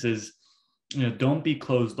things is, don't be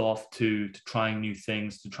closed off to trying new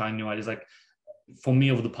things, to trying new ideas. Like for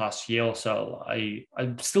me over the past year or so, I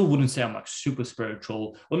still wouldn't say I'm like super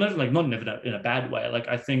spiritual, or not like not in a bad way. Like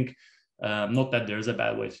I think not that there's a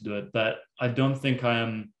bad way to do it, but I don't think I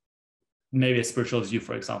am maybe as spiritual as you,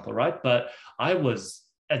 for example, right? But I was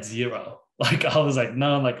at zero. Like I was like,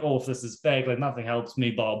 no, like, oh, if this is fake, like nothing helps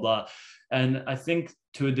me, blah, blah. And I think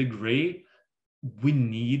to a degree, we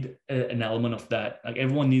need an element of that. Like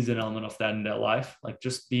everyone needs an element of that in their life. Like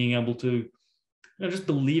just being able to, just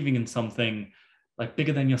believing in something like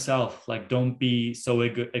bigger than yourself. Like don't be so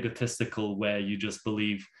egotistical where you just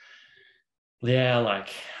believe, yeah, like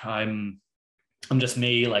I'm just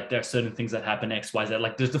me, like there are certain things that happen X, Y, Z.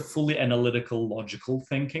 Like there's the fully analytical, logical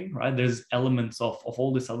thinking, right? There's elements of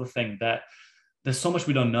all this other thing that there's so much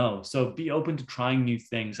we don't know. So be open to trying new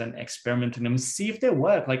things and experimenting them, see if they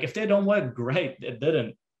work. Like if they don't work, great, it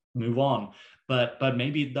didn't, move on. But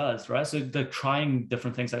maybe it does, right? So they're trying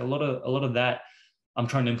different things. Like a lot of that I'm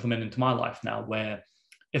trying to implement into my life now, where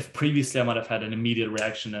if previously I might have had an immediate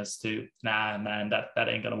reaction as to, nah, man, that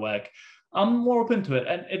ain't gonna work, I'm more open to it.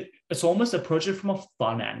 And it's almost approach it from a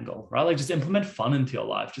fun angle, right? Like just implement fun into your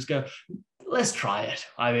life. Just go, let's try it.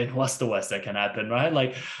 I mean, what's the worst that can happen, right?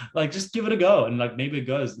 Like just give it a go. And like maybe it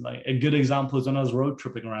goes. Like a good example is when I was road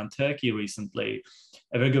tripping around Turkey recently.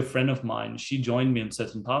 A very good friend of mine, she joined me in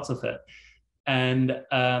certain parts of it. and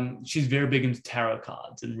she's very big into tarot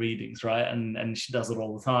cards and readings, right? And she does it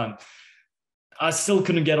all the time. I still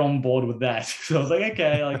couldn't get on board with that. So I was like,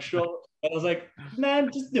 okay, like sure. I was like,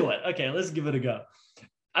 man, just do it. Okay, let's give it a go.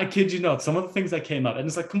 I kid you not, some of the things that came up, and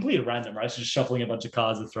it's like completely random, right? She's just shuffling a bunch of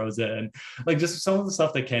cards and throws it. And like just some of the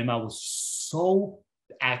stuff that came out was so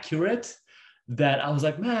accurate that I was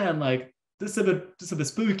like, man, like this is a bit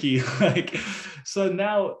spooky. Like, so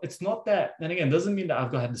now it's not that, and again, doesn't mean that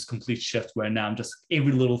I've got to have this complete shift where now I'm just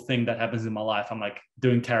every little thing that happens in my life, I'm like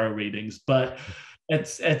doing tarot readings. But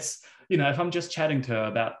it's if I'm just chatting to her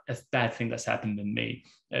about a bad thing that's happened in me,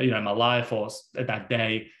 in my life or that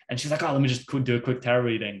day, and she's like, oh, let me just do a quick tarot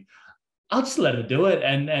reading. I'll just let her do it,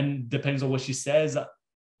 and depends on what she says.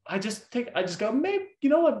 I just go, maybe, you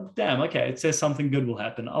know what, damn, okay, it says something good will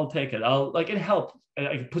happen. I'll take it. I'll like it helps.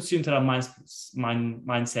 It puts you into that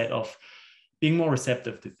mindset of being more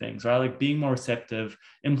receptive to things, right? Like being more receptive,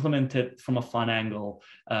 implement it from a fun angle.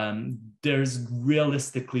 There's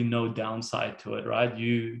realistically no downside to it, right?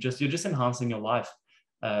 You're just enhancing your life.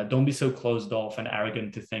 Don't be so closed off and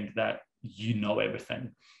arrogant to think that you know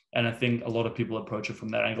everything. And I think a lot of people approach it from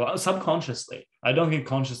that angle subconsciously. I don't think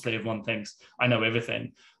consciously everyone thinks I know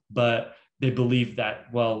everything, but they believe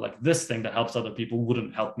that, well, like this thing that helps other people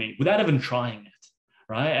wouldn't help me without even trying it,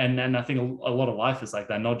 right? And I think a lot of life is like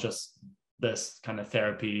that, not just this kind of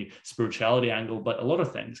therapy, spirituality angle, but a lot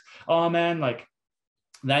of things. Oh man, like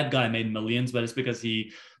that guy made millions, but it's because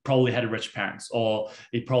he probably had rich parents, or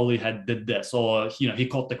he probably did this, or he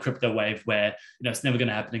caught the crypto wave where it's never going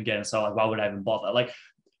to happen again. So like, why would I even bother? Like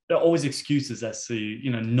there are always excuses as to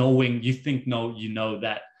knowing you think no,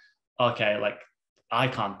 that okay, like I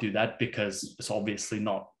can't do that because it's obviously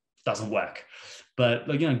not doesn't work. But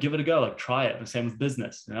like give it a go, like try it. The same with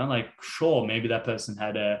business, like sure, maybe that person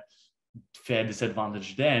had a fair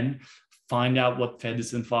disadvantage then, find out what fair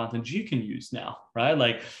disadvantage you can use now, right?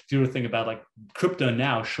 Like if you were to think about like crypto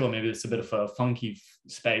now, sure, maybe it's a bit of a funky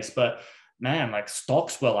space, but man, like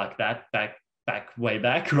stocks were like that way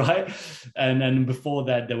back, right? And then before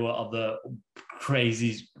that, there were other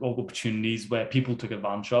crazy opportunities where people took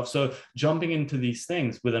advantage of. So jumping into these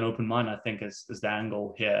things with an open mind, I think is the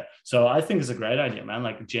angle here. So I think it's a great idea, man.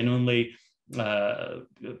 Like genuinely,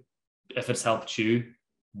 if it's helped you,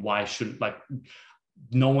 why shouldn't, like,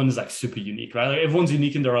 no one's like super unique, right? Like everyone's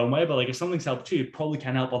unique in their own way, but like if something's helped you, it probably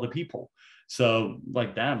can help other people. So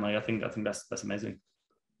like, damn, like I think that's amazing.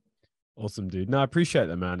 Awesome, dude. No, I appreciate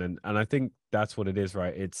that, man. And I think that's what it is,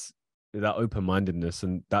 right? It's that open-mindedness,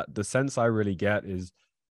 and that the sense I really get is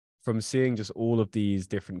from seeing just all of these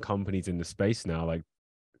different companies in the space now, like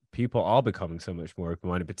people are becoming so much more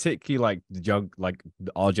open-minded, particularly like the young, like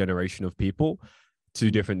our generation of people,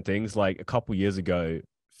 to different things. Like a couple years ago,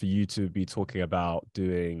 for you to be talking about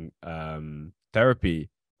doing therapy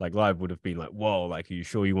like live would have been like, whoa, like, are you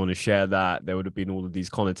sure you want to share that? There would have been all of these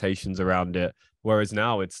connotations around it. Whereas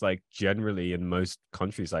now it's like generally in most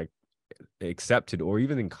countries, like accepted or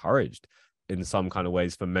even encouraged in some kind of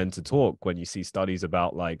ways for men to talk. When you see studies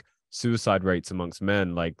about like suicide rates amongst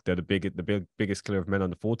men, like they're biggest killer of men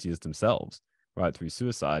under 40 is themselves, right? Through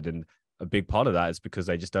suicide. And a big part of that is because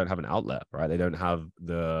they just don't have an outlet, right? They don't have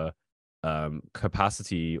the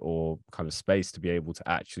capacity or kind of space to be able to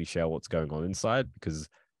actually share what's going on inside, because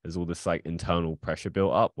there's all this like internal pressure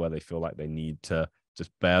built up where they feel like they need to just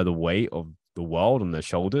bear the weight of the world on their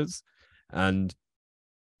shoulders. And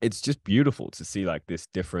it's just beautiful to see like this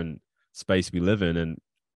different space we live in. And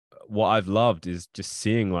what I've loved is just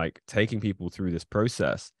seeing like taking people through this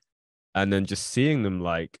process and then just seeing them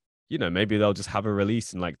like, maybe they'll just have a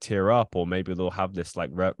release and like tear up, or maybe they'll have this like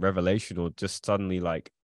revelation, or just suddenly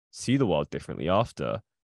like see the world differently after.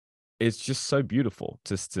 It's just so beautiful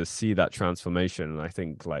just to see that transformation. And I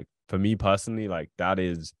think like for me personally, like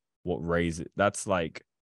that's like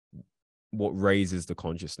what raises the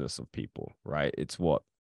consciousness of people, right? It's what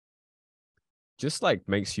just like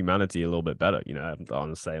makes humanity a little bit better. I'm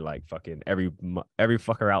gonna say like fucking every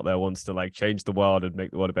fucker out there wants to like change the world and make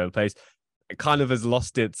the world a better place. It kind of has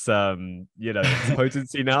lost its its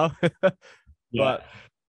potency now. Yeah.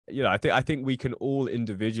 But I think we can all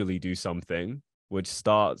individually do something, which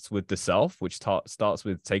starts with the self, which starts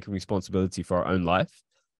with taking responsibility for our own life.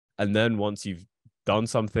 And then once we've done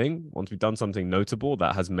something notable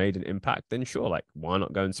that has made an impact, then sure, like why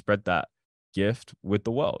not go and spread that gift with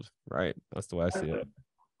the world, right? That's the way I see it.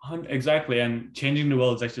 Exactly. And changing the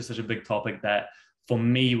world is actually such a big topic that for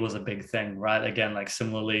me was a big thing, right? Again, like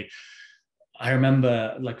similarly, I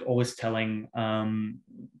remember like always telling,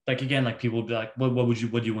 like again, like people would be like, what do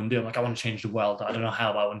you want to do? I'm like, I want to change the world. I don't know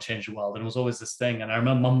how, but I want to change the world. And it was always this thing. And I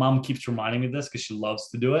remember my mom keeps reminding me of this because she loves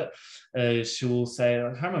to do it. She will say,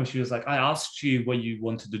 like, I remember she was like, I asked you what you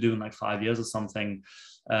wanted to do in like 5 years or something,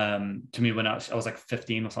 to me when I was like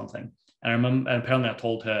 15 or something. And I remember, and apparently I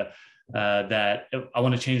told her, that I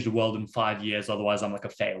want to change the world in 5 years, otherwise I'm like a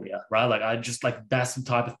failure, right? Like I just like that's the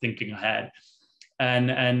type of thinking I had.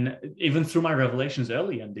 And even through my revelations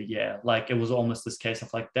early in the year, like it was almost this case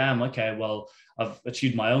of like, damn, okay, well, I've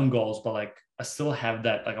achieved my own goals, but like I still have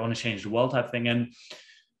that, like I want to change the world type thing. And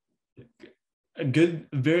a good,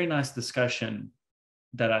 very nice discussion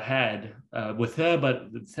that I had with her,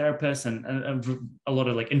 but the therapist and a lot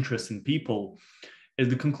of like interest in people, is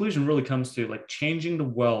the conclusion really comes to like changing the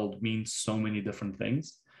world means so many different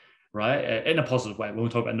things, right? In a positive way. When we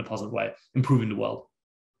talk about in a positive way, improving the world,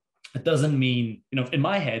 it doesn't mean, in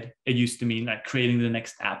my head, it used to mean like creating the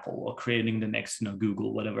next Apple or creating the next,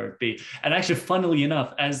 Google, whatever it be. And actually, funnily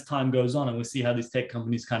enough, as time goes on and we see how these tech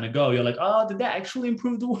companies kind of go, you're like, oh, did that actually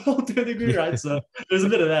improve the world to a degree, right? So there's a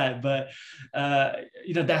bit of that. But,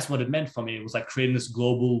 that's what it meant for me. It was like creating this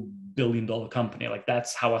global billion-dollar company. Like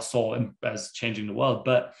that's how I saw it as changing the world.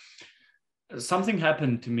 But something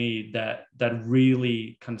happened to me that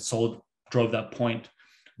really kind of drove that point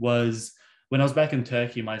was when I was back in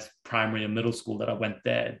Turkey, my primary and middle school that I went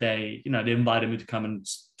there, they invited me to come and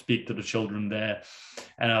speak to the children there.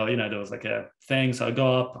 And, there was like a thing. So I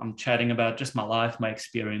go up, I'm chatting about just my life, my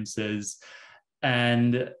experiences,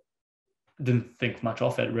 and didn't think much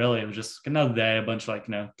of it really. It was just another day, a bunch of like,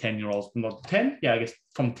 10-year-olds, not 10. Yeah, I guess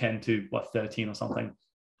from 10 to 13 or something.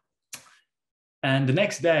 And the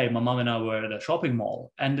next day, my mom and I were at a shopping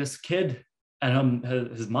mall, and this kid and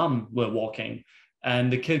his mom were walking.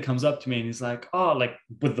 And the kid comes up to me and he's like, oh, like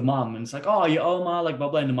with the mom. And it's like, oh, you're Omar, like blah,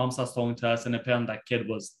 blah. And the mom starts talking to us. And apparently that kid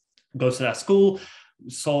goes to that school,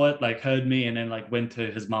 saw it, like heard me, and then like went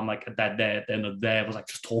to his mom like that day at the end of the day. I was like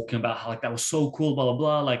just talking about how like that was so cool, blah, blah,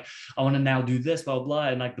 blah. Like I want to now do this, blah, blah, blah.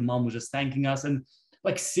 And like the mom was just thanking us. And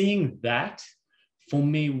like seeing that for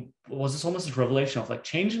me was this almost a revelation of like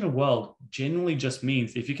changing the world genuinely just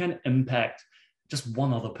means if you can impact just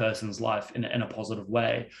one other person's life in a positive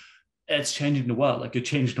way, it's changing the world. Like you're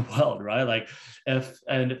changing the world, right? Like if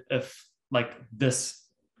like this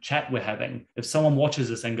chat we're having, if someone watches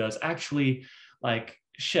this and goes, actually, like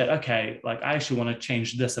shit, okay, like I actually want to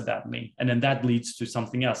change this about me, and then that leads to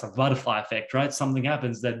something else, a butterfly effect, right? Something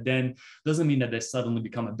happens that then doesn't mean that they suddenly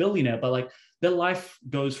become a billionaire, but like their life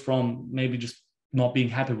goes from maybe just not being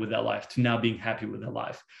happy with their life to now being happy with their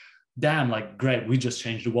life. Damn, like great, we just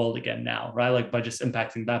changed the world again now, right? Like by just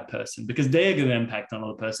impacting that person because they're going to impact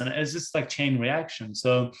another person. It's just like chain reaction.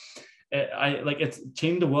 So I like it's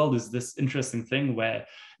changing the world is this interesting thing where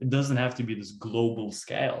it doesn't have to be this global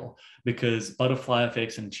scale, because butterfly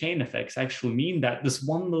effects and chain effects actually mean that this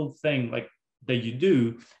one little thing like that you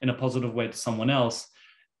do in a positive way to someone else,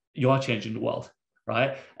 you are changing the world,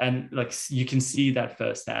 right? And like you can see that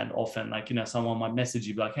firsthand often. Like someone might message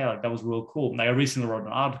you like, hey, like that was real cool. Like I recently wrote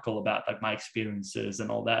an article about like my experiences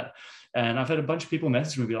and all that, and I've had a bunch of people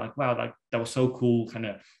message me be like, wow, like that was so cool, kind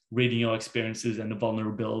of reading your experiences and the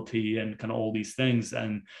vulnerability and kind of all these things.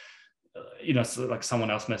 And so like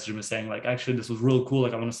someone else messaged me saying like, actually this was real cool,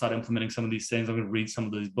 like I want to start implementing some of these things, I'm going to read some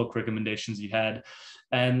of those book recommendations you had.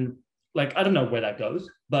 And like I don't know where that goes,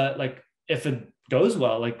 but like if it goes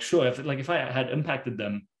well, like sure, if I had impacted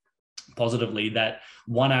them positively, that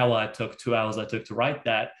 1 hour I took, 2 hours I took to write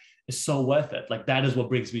that is so worth it. Like that is what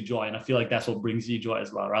brings me joy, and I feel like that's what brings you joy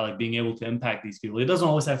as well, right? Like being able to impact these people. It doesn't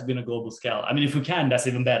always have to be on a global scale. I mean, if we can, that's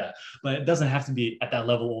even better, but it doesn't have to be at that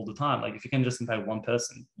level all the time. Like if you can just impact one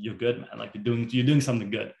person, you're good, man. Like you're doing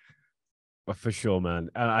something good. Well, for sure, man.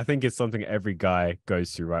 And I think it's something every guy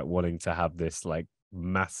goes through, right? Wanting to have this like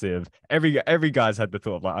massive. Every guy's had the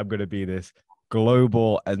thought of like, I'm going to be this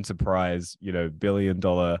global enterprise,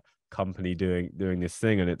 billion-dollar company doing this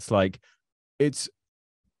thing, and it's like, it's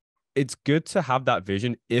it's good to have that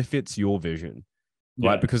vision if it's your vision,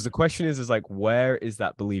 right? Yeah. Because the question is like, where is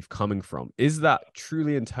that belief coming from? Is that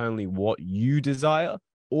truly internally what you desire,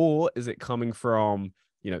 or is it coming from,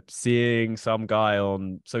 seeing some guy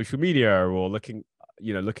on social media or looking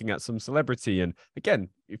at some celebrity? And again,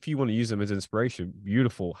 if you want to use them as inspiration,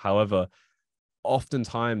 beautiful. However,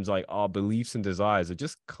 oftentimes like our beliefs and desires are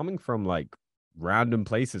just coming from like random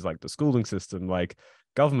places, like the schooling system, like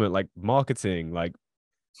government, like marketing, like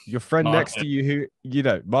your friend next to Market. you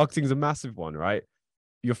who, marketing's a massive one, right?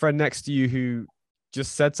 Your friend next to you who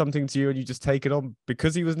just said something to you and you just take it on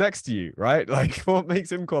because he was next to you, right? Like what makes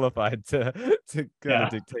him qualified to kind of Yeah.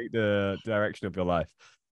 dictate the direction of your life?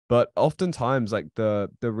 But oftentimes, like the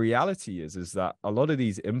reality is that a lot of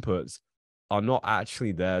these inputs are not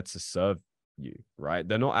actually there to serve you, right?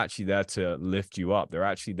 They're not actually there to lift you up. They're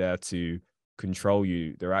actually there to control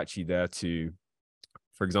you. They're actually there to,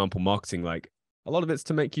 for example, marketing, like a lot of it's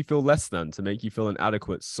to make you feel less than, to make you feel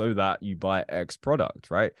inadequate so that you buy X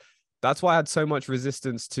product, right? That's why I had so much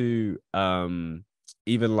resistance to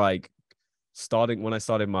even like starting when I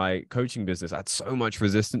started my coaching business. I had so much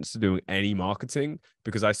resistance to doing any marketing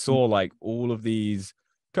because I saw like all of these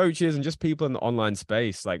coaches and just people in the online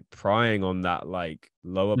space like prying on that like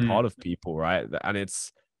lower Mm. part of people, right? And it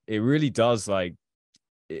really does like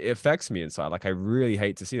it affects me inside. Like I really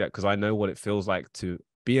hate to see that because I know what it feels like to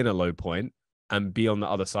be in a low point and be on the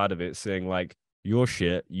other side of it saying like you're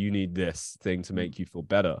shit, you need this thing to make you feel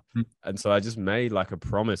better. And so I just made like a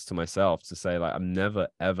promise to myself to say like I'm never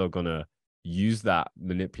ever gonna use that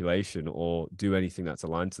manipulation or do anything that's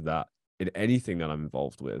aligned to that in anything that I'm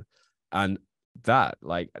involved with. And that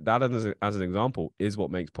like that as an example is what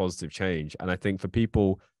makes positive change. And I think for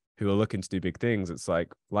people who are looking to do big things, it's like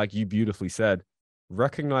you beautifully said,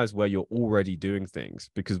 recognize where you're already doing things.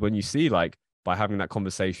 Because when you see like by having that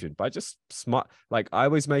conversation, by just smart, like I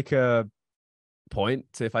always make a point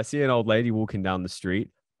to if I see an old lady walking down the street,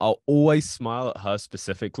 I'll always smile at her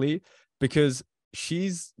specifically because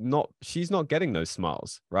she's not getting those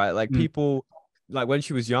smiles, right? Like Mm. people like when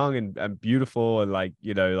she was young and beautiful and like,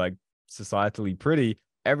 like societally pretty,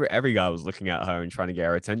 every guy was looking at her and trying to get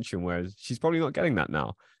her attention, whereas she's probably not getting that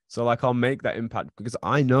now. So like I'll make that impact because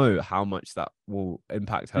I know how much that will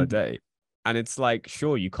impact her Mm. day. And it's like,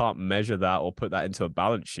 sure, you can't measure that or put that into a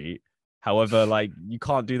balance sheet. However, like you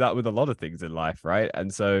can't do that with a lot of things in life, right?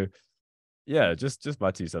 And so yeah, just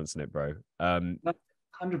my 2 cents in it, bro.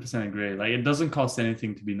 100% agree. Like it doesn't cost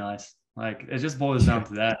anything to be nice. Like it just boils down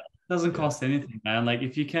to that. It doesn't Yeah, cost anything, man. Like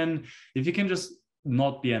if you can just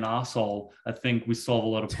not be an asshole, I think we solve a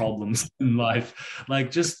lot of problems in life.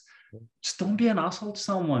 Like just don't be an asshole to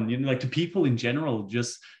someone, like to people in general.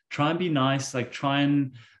 Just try and be nice, like try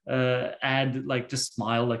and add, like just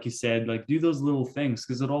smile, like you said, like do those little things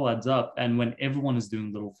because it all adds up. And when everyone is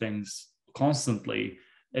doing little things constantly,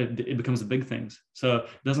 it becomes the big things. So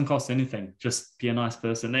it doesn't cost anything. Just be a nice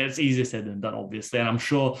person. It's easier said than done, obviously. And I'm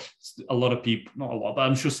sure a lot of people, not a lot, but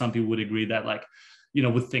I'm sure some people would agree that like,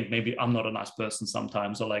 would think maybe I'm not a nice person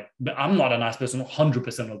sometimes, or like I'm not a nice person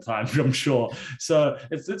 100% of the time, I'm sure. So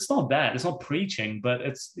it's not bad. It's not preaching, but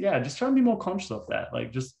it's just try and be more conscious of that.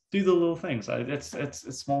 Like just do the little things.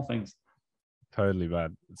 It's small things. totally,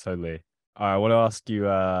 man. Totally. All right, I want to ask you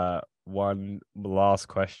one last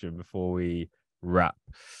question before we wrap.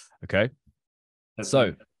 Okay. That's So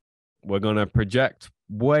me. we're gonna project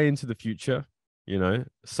way into the future.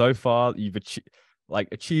 So far you've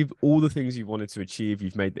achieved all the things you wanted to achieve.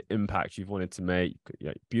 You've made the impact you've wanted to make.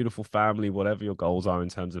 Beautiful family, whatever your goals are in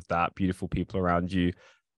terms of that. Beautiful people around you,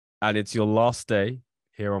 and it's your last day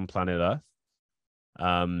here on planet Earth.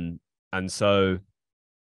 And so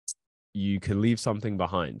you can leave something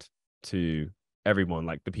behind to everyone,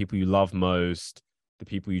 like the people you love most, the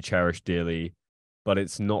people you cherish dearly, but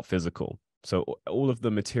it's not physical. So all of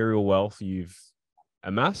the material wealth you've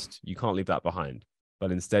amassed, you can't leave that behind.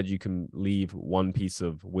 But instead, you can leave one piece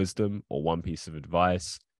of wisdom or one piece of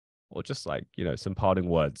advice or just like, some parting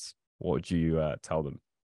words. What would you tell them?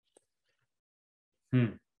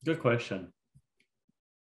 Good question.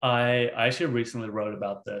 I actually recently wrote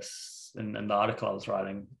about this in the article I was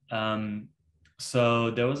writing. So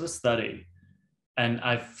there was a study, and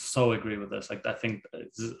I so agree with this. Like I think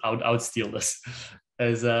I would steal this.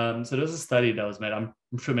 So there's a study that was made. I'm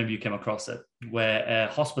sure maybe you came across it, where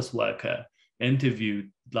a hospice worker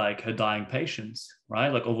interviewed like her dying patients, right?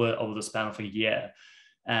 Like over the span of a year,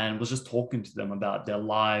 and was just talking to them about their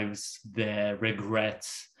lives, their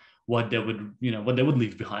regrets, what they would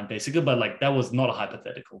leave behind basically. But like that was not a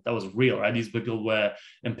hypothetical, that was real, right? These people were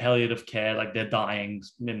in palliative care, like they're dying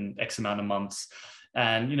in X amount of months.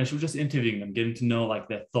 And she was just interviewing them, getting to know like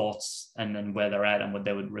their thoughts and then where they're at and what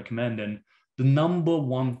they would recommend. And the number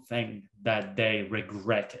one thing that they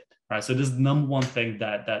regretted, right? So this is the number one thing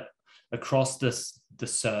that across the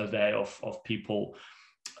survey of people,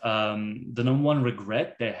 the number one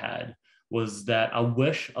regret they had was that I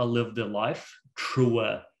wish I lived a life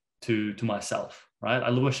truer to myself, right?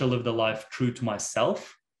 I wish I lived a life true to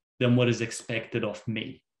myself than what is expected of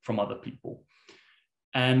me from other people.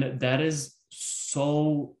 And that is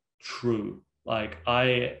so true. Like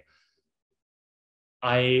I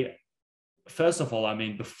first of all, I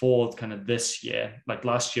mean, before kind of this year, like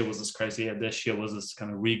last year was this crazy year, this year was this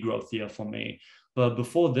kind of regrowth year for me. But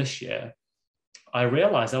before this year, I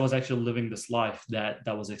realized I was actually living this life that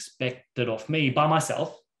was expected of me by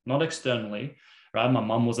myself, not externally, right? My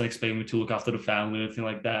mom wasn't expecting me to look after the family or anything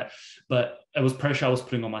like that, but it was pressure I was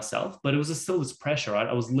putting on myself. But it was still this pressure, right?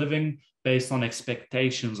 I was living based on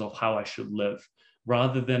expectations of how I should live,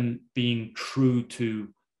 rather than being true to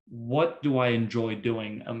what do I enjoy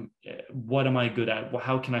doing? What am I good at?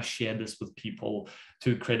 How can I share this with people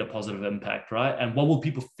to create a positive impact, right? And what will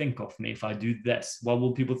people think of me if I do this? What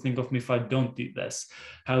will people think of me if I don't do this?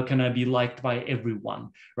 How can I be liked by everyone,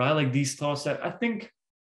 right? Like these thoughts that I think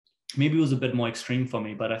maybe it was a bit more extreme for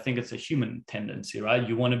me, but I think it's a human tendency, right?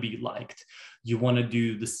 You want to be liked. You want to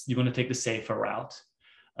do this. You want to take the safer route.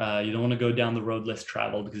 You don't want to go down the road less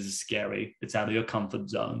traveled because it's scary. It's out of your comfort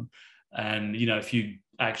zone. And, if you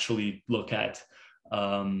actually look at,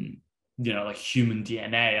 like human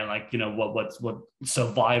DNA and like, what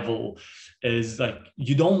survival is like,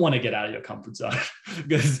 you don't want to get out of your comfort zone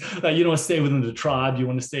because you don't want to stay within the tribe. You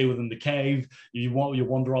want to stay within the cave. You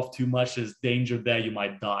wander off too much. There's danger there. You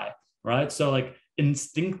might die. Right. So like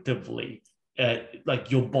instinctively,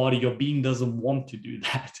 like your body, your being doesn't want to do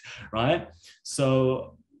that. Right.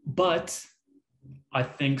 So, but I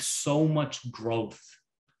think so much growth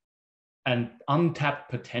and untapped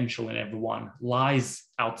potential in everyone lies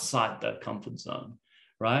outside that comfort zone,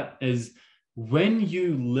 right? Is when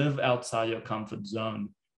you live outside your comfort zone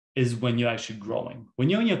is when you're actually growing. When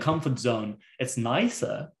you're in your comfort zone, it's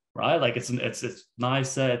nicer, right? Like it's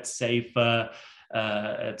nicer, it's safer,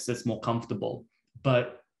 it's more comfortable.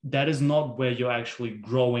 But that is not where you're actually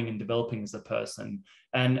growing and developing as a person.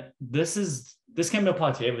 And this can be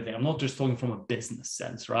applied to everything. I'm not just talking from a business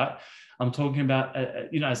sense, right? I'm talking about,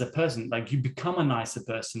 as a person, like you become a nicer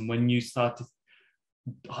person when you start to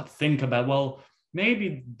think about, well,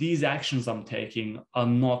 maybe these actions I'm taking are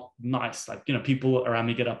not nice. Like, people around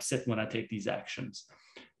me get upset when I take these actions.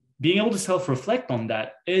 Being able to self-reflect on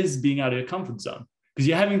that is being out of your comfort zone because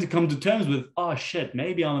you're having to come to terms with, oh shit,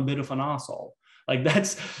 maybe I'm a bit of an asshole. Like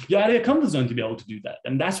you're out of your comfort zone to be able to do that.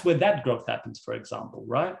 And that's where that growth happens, for example,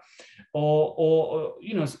 right? Or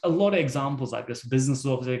a lot of examples like this. Business is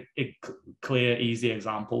obviously a clear, easy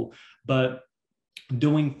example, but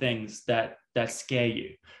doing things that scare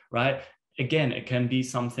you, right? Again, it can be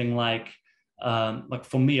something like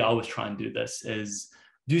for me, I always try and do this is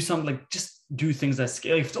do something like just do things that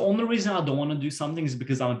scare. If the only reason I don't want to do something is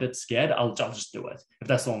because I'm a bit scared, I'll just do it. If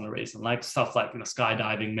that's the only reason, like stuff like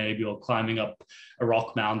skydiving maybe, or climbing up a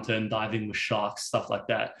rock mountain, diving with sharks, stuff like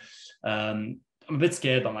that. I'm a bit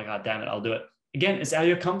scared, but I'm like, oh, damn it, I'll do it. Again, it's out of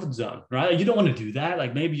your comfort zone, right? You don't want to do that.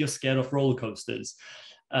 Like maybe you're scared of roller coasters.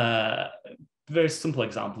 Very simple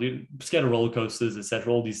example. You're scared of roller coasters,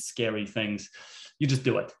 etc. All these scary things. You just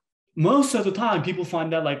do it. Most of the time, people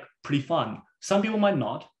find that like pretty fun. Some people might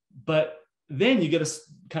not, but then you get a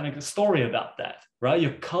kind of a story about that, right?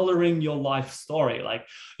 You're coloring your life story. Like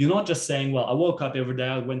you're not just saying, well, I woke up every day,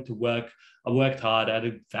 I went to work, I worked hard, I had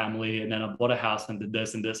a family, and then I bought a house and did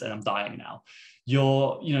this and this, and I'm dying now.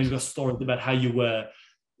 You've got stories about how you were,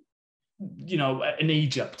 in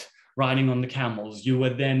Egypt, riding on the camels. You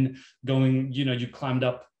were then going, you climbed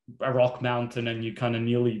up a rock mountain and you kind of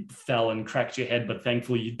nearly fell and cracked your head, but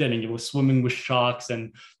thankfully you didn't. You were swimming with sharks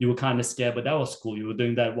and you were kind of scared, but that was cool. You were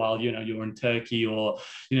doing that while, you were in Turkey, or,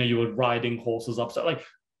 you were riding horses up. So like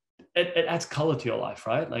it adds color to your life,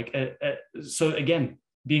 right? Like, so again,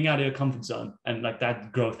 being out of your comfort zone and like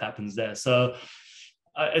that growth happens there. So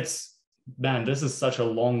man, this is such a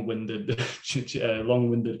long-winded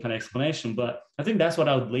kind of explanation, but I think that's what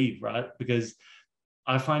I would leave, right? Because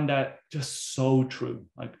I find that just so true.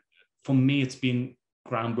 Like for me, it's been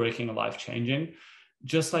groundbreaking and life-changing.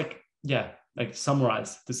 Just like, to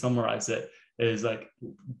summarize it is like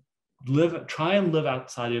try and live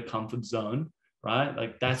outside your comfort zone, right?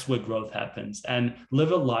 Like that's where growth happens, and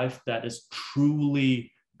live a life that is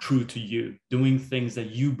truly true to you, doing things that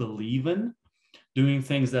you believe in, doing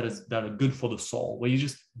things that are good for the soul, where you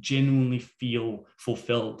just genuinely feel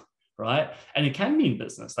fulfilled, right? And it can be in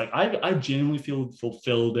business. Like I genuinely feel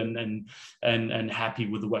fulfilled and happy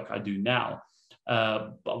with the work I do now. I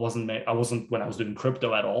wasn't when I was doing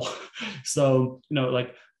crypto at all. So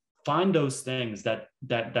like find those things that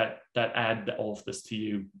add all of this to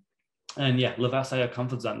you, and live outside your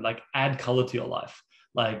comfort zone. Like add color to your life.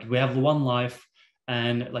 Like we have one life,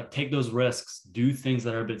 and like take those risks, do things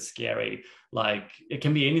that are a bit scary. Like it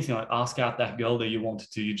can be anything, like ask out that girl that you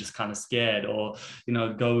wanted to, you're just kind of scared, or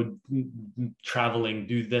go traveling,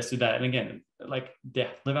 do this, do that. And again, like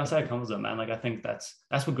live outside your comfort zone, man. Like I think that's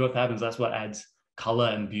what growth happens. That's what adds color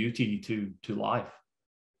and beauty to life.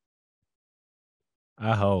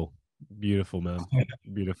 Oh, beautiful, man.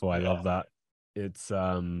 Beautiful. I Yeah. love that. It's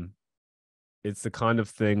the kind of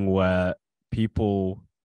thing where people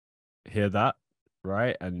hear that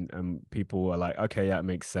right? And people are like, okay, yeah, it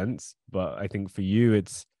makes sense. But I think for you,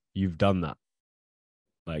 it's you've done that.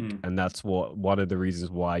 Like, Mm, and that's what one of the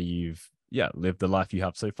reasons why you've yeah, lived the life you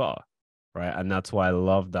have so far. Right. And that's why I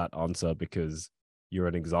love that answer because you're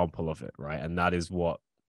an example of it, right? And that is what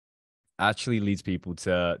actually leads people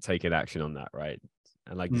to take an action on that, right?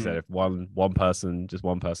 And like you said, mm, if one person, just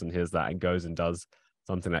one person hears that and goes and does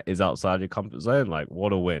something that is outside your comfort zone, like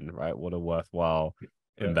what a win, right? What a worthwhile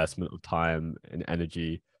yeah. investment of time and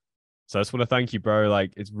energy. So I just want to thank you, bro.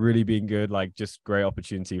 Like it's really been good. Like just great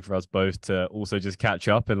opportunity for us both to also just catch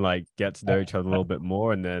up and like get to know each other a little bit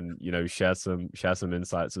more, and then share some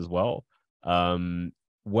insights as well. Um,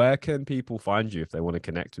 where can people find you if they want to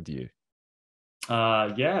connect with you?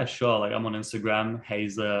 Yeah, sure. Like I'm on Instagram,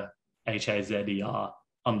 Hazer, Hazer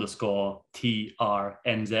underscore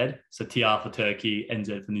TRNZ. So TR for Turkey,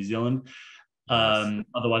 NZ for New Zealand. Nice.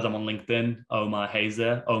 Otherwise, I'm on LinkedIn, Omer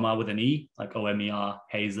Hazer, Omer with an E, like Omer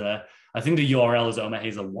Hazer. I think the URL is Omer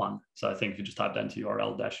Hazer 1. So I think if you just type that into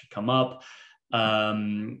URL, that should come up.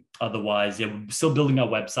 Otherwise, yeah, we're still building our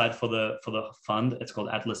website for the fund. It's called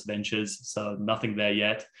Atlas Ventures. So nothing there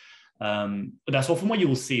yet. But that's all from what you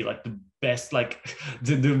will see. Like the best, like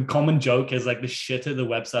the common joke is like the shitter the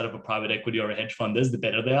website of a private equity or a hedge fund is, the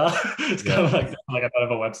better they are. It's Yeah. kind of like I don't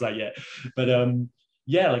have a website yet, but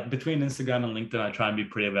yeah, like between Instagram and LinkedIn, I try and be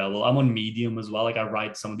pretty available. I'm on Medium as well. Like I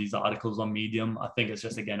write some of these articles on Medium. I think it's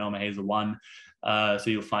just again Omer Hazer 1. So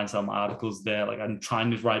you'll find some articles there. Like I'm trying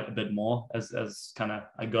to write a bit more as kind of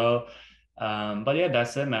I go. But yeah,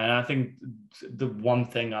 that's it, man. I think the one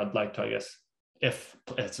thing I'd like to, I guess, if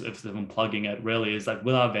I'm plugging it really is like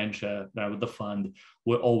with our venture, with the fund,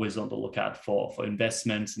 we're always on the lookout for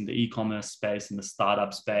investments in the e-commerce space, in the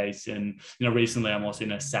startup space, and recently I'm also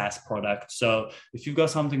in a SaaS product. So if you've got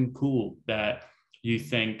something cool that you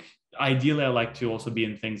think, ideally I like to also be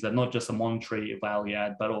in things that not just a monetary value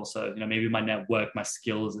add, but also maybe my network, my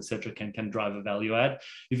skills, etc. can drive a value add.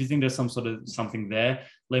 If you think there's some sort of something there,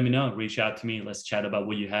 let me know. Reach out to me. Let's chat about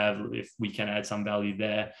what you have. If we can add some value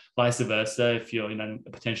there, vice versa. If you're a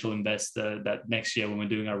potential investor that next year when we're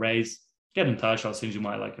doing our raise, get in touch. I'll send you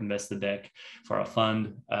my investor deck for our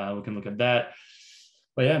fund. We can look at that.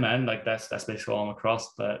 But yeah, man, like that's basically all I'm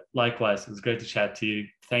across. But likewise, it was great to chat to you.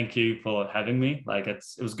 Thank you for having me. Like it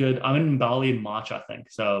was good. I'm in Bali in March, I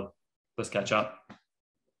think. So let's catch up.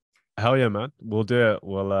 Hell yeah, man. We'll do it.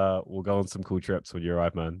 We'll go on some cool trips when you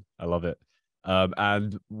arrive, man. I love it.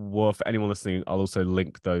 And well, for anyone listening, I'll also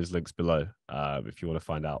link those links below. If you want to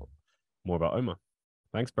find out more about Omar.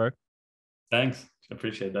 Thanks, bro. Thanks.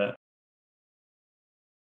 Appreciate that.